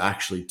enough to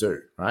actually do,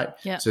 right?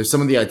 Yeah. So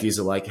some of the ideas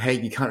are like, hey,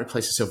 you can't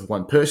replace yourself with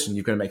one person.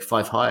 You're going to make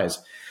 5 hires.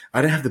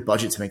 I don't have the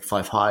budget to make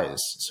 5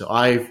 hires. So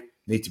I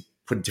need to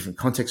put a different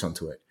context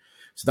onto it.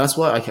 So that's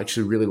why I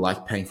actually really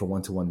like paying for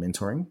one-to-one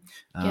mentoring.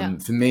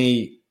 For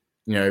me,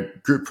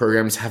 group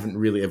programs haven't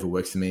really ever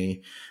worked for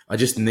me. I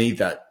just need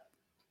that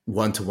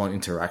one-to-one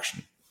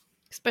interaction.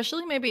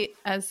 Especially maybe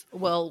as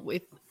well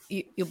with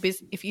your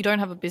business, if you don't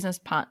have a business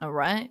partner,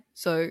 right?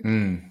 So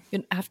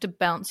you have to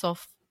bounce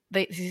off.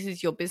 This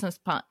is your business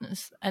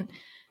partners, and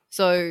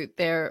so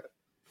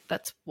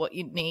that's what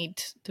you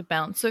need to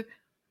bounce. So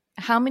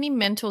how many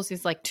mentors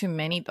is like too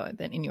many though,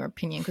 then, in your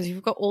opinion? Because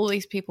you've got all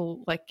these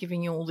people like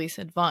giving you all this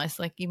advice,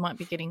 like you might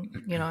be getting,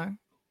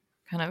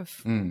 kind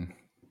of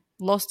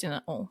lost in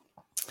it all.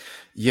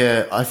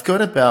 Yeah, I've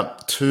got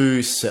about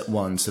 2 set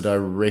ones that I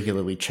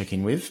regularly check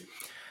in with.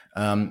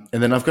 And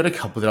then I've got a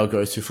couple that I'll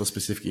go to for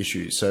specific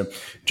issues. So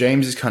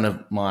James is kind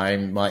of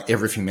my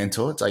everything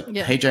mentor. It's like,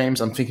 hey,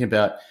 James, I'm thinking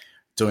about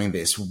doing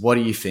this. What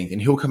do you think? And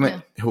he'll come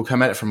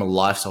at it from a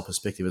lifestyle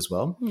perspective as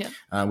well,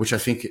 which I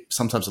think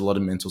sometimes a lot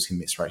of mentors can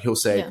miss, right? He'll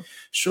say,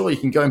 sure, you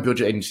can go and build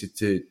your agency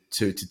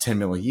to 10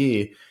 mil a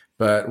year,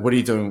 but what are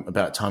you doing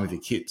about time with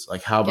your kids?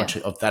 Like how much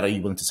of that are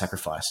you willing to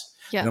sacrifice?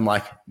 And I'm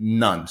like,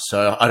 none.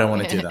 So I don't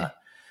want to do that.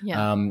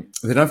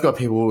 Then I've got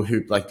people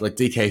who like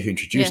DK who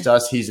introduced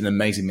us. He's an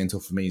amazing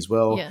mentor for me as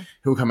well.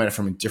 He'll come at it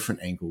from a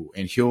different angle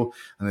and he'll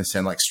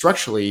understand like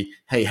structurally,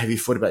 hey, have you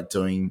thought about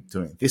doing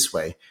it this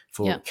way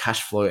for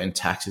cash flow and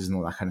taxes and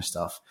all that kind of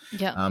stuff?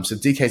 So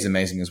DK is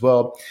amazing as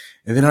well.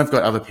 And then I've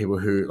got other people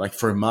who like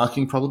for a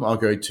marketing problem, I'll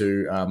go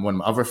to one of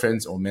my other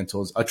friends or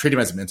mentors. I treat him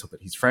as a mentor,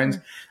 but he's friends.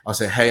 I'll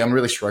say, hey, I'm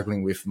really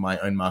struggling with my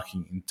own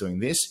marketing and doing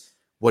this.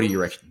 What do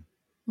you reckon?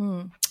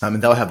 And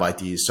they'll have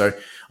ideas. So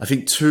I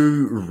think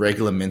 2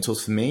 regular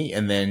mentors for me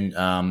and then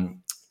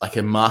like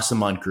a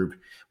mastermind group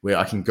where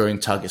I can go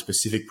and target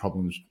specific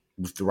problems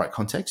with the right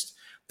context.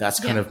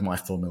 That's kind of my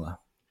formula.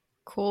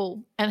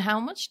 Cool. And how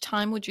much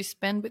time would you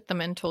spend with the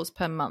mentors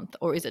per month,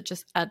 or is it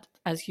just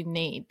as you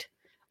need,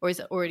 or is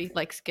it already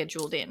like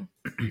scheduled in?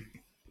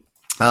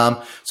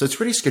 So it's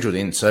already scheduled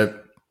in. So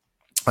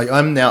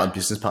I'm now a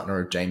business partner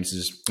of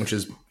James's, which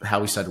is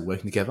how we started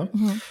working together.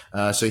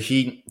 So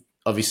he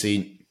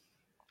obviously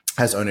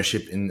has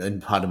ownership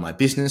in part of my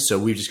business. So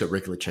we've just got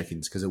regular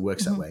check-ins because it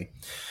works that way.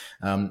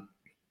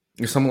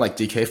 Someone like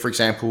DK, for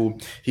example,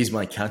 he's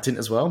my accountant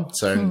as well.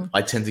 So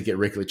I tend to get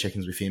regular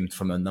check-ins with him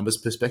from a numbers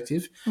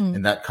perspective.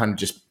 And that kind of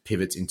just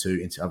pivots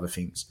into other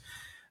things.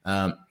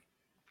 And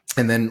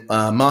then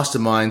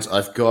masterminds,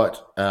 I've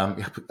got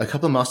a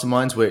couple of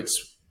masterminds where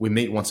we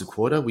meet once a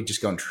quarter. We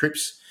just go on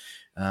trips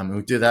and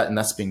we do that. And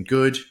that's been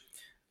good.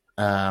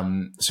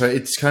 So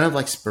it's kind of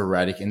like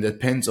sporadic and it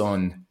depends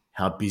on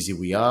how busy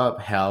we are,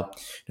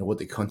 what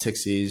the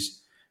context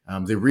is.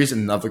 There is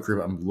another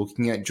group I'm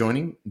looking at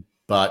joining,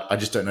 but I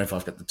just don't know if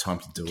I've got the time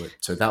to do it.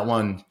 So that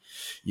one,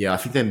 I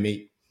think they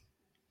meet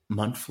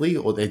monthly,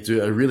 or they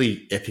do a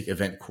really epic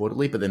event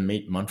quarterly, but they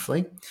meet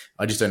monthly.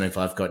 I just don't know if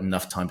I've got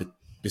enough time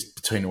just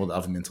between all the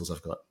other mentors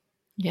I've got.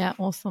 Yeah,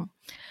 awesome.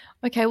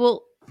 Okay,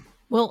 well,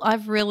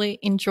 I've really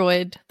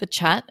enjoyed the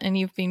chat, and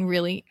you've been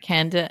really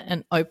candid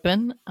and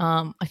open.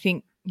 I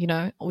think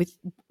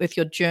with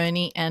your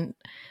journey and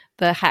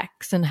the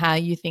hacks and how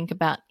you think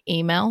about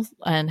emails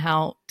and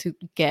how to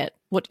get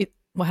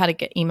how to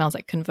get emails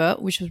that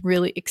convert, which was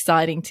really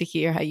exciting to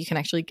hear how you can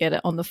actually get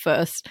it on the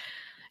first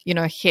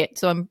hit.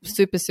 So I'm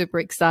super, super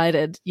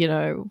excited,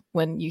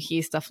 when you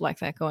hear stuff like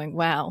that going,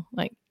 wow,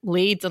 like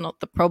leads are not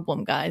the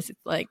problem, guys. It's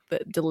like the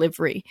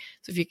delivery.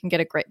 So if you can get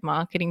a great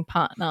marketing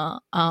partner,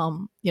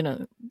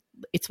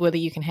 it's whether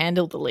you can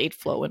handle the lead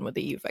flow and whether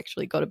you've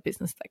actually got a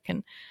business that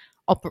can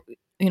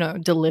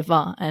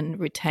deliver and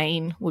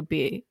retain would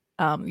be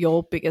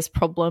your biggest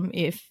problem.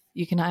 If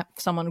you can have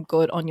someone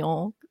good on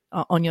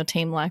your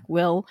team like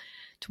Will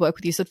to work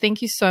with you. So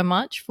thank you so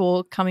much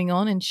for coming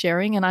on and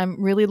sharing. And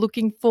I'm really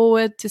looking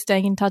forward to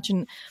staying in touch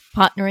and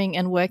partnering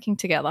and working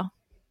together.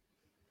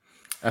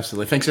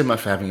 Absolutely. Thanks so much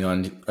for having me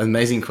on.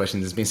 Amazing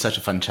questions. It's been such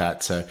a fun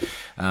chat. So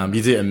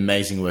you do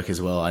amazing work as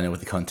well, I know,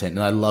 with the content.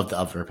 And I love the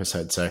other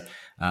episodes. So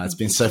it's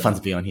been so fun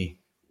to be on here.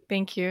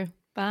 Thank you.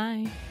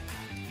 Bye.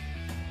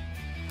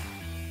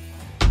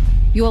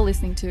 You're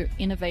listening to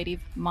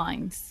Innovative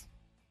Minds.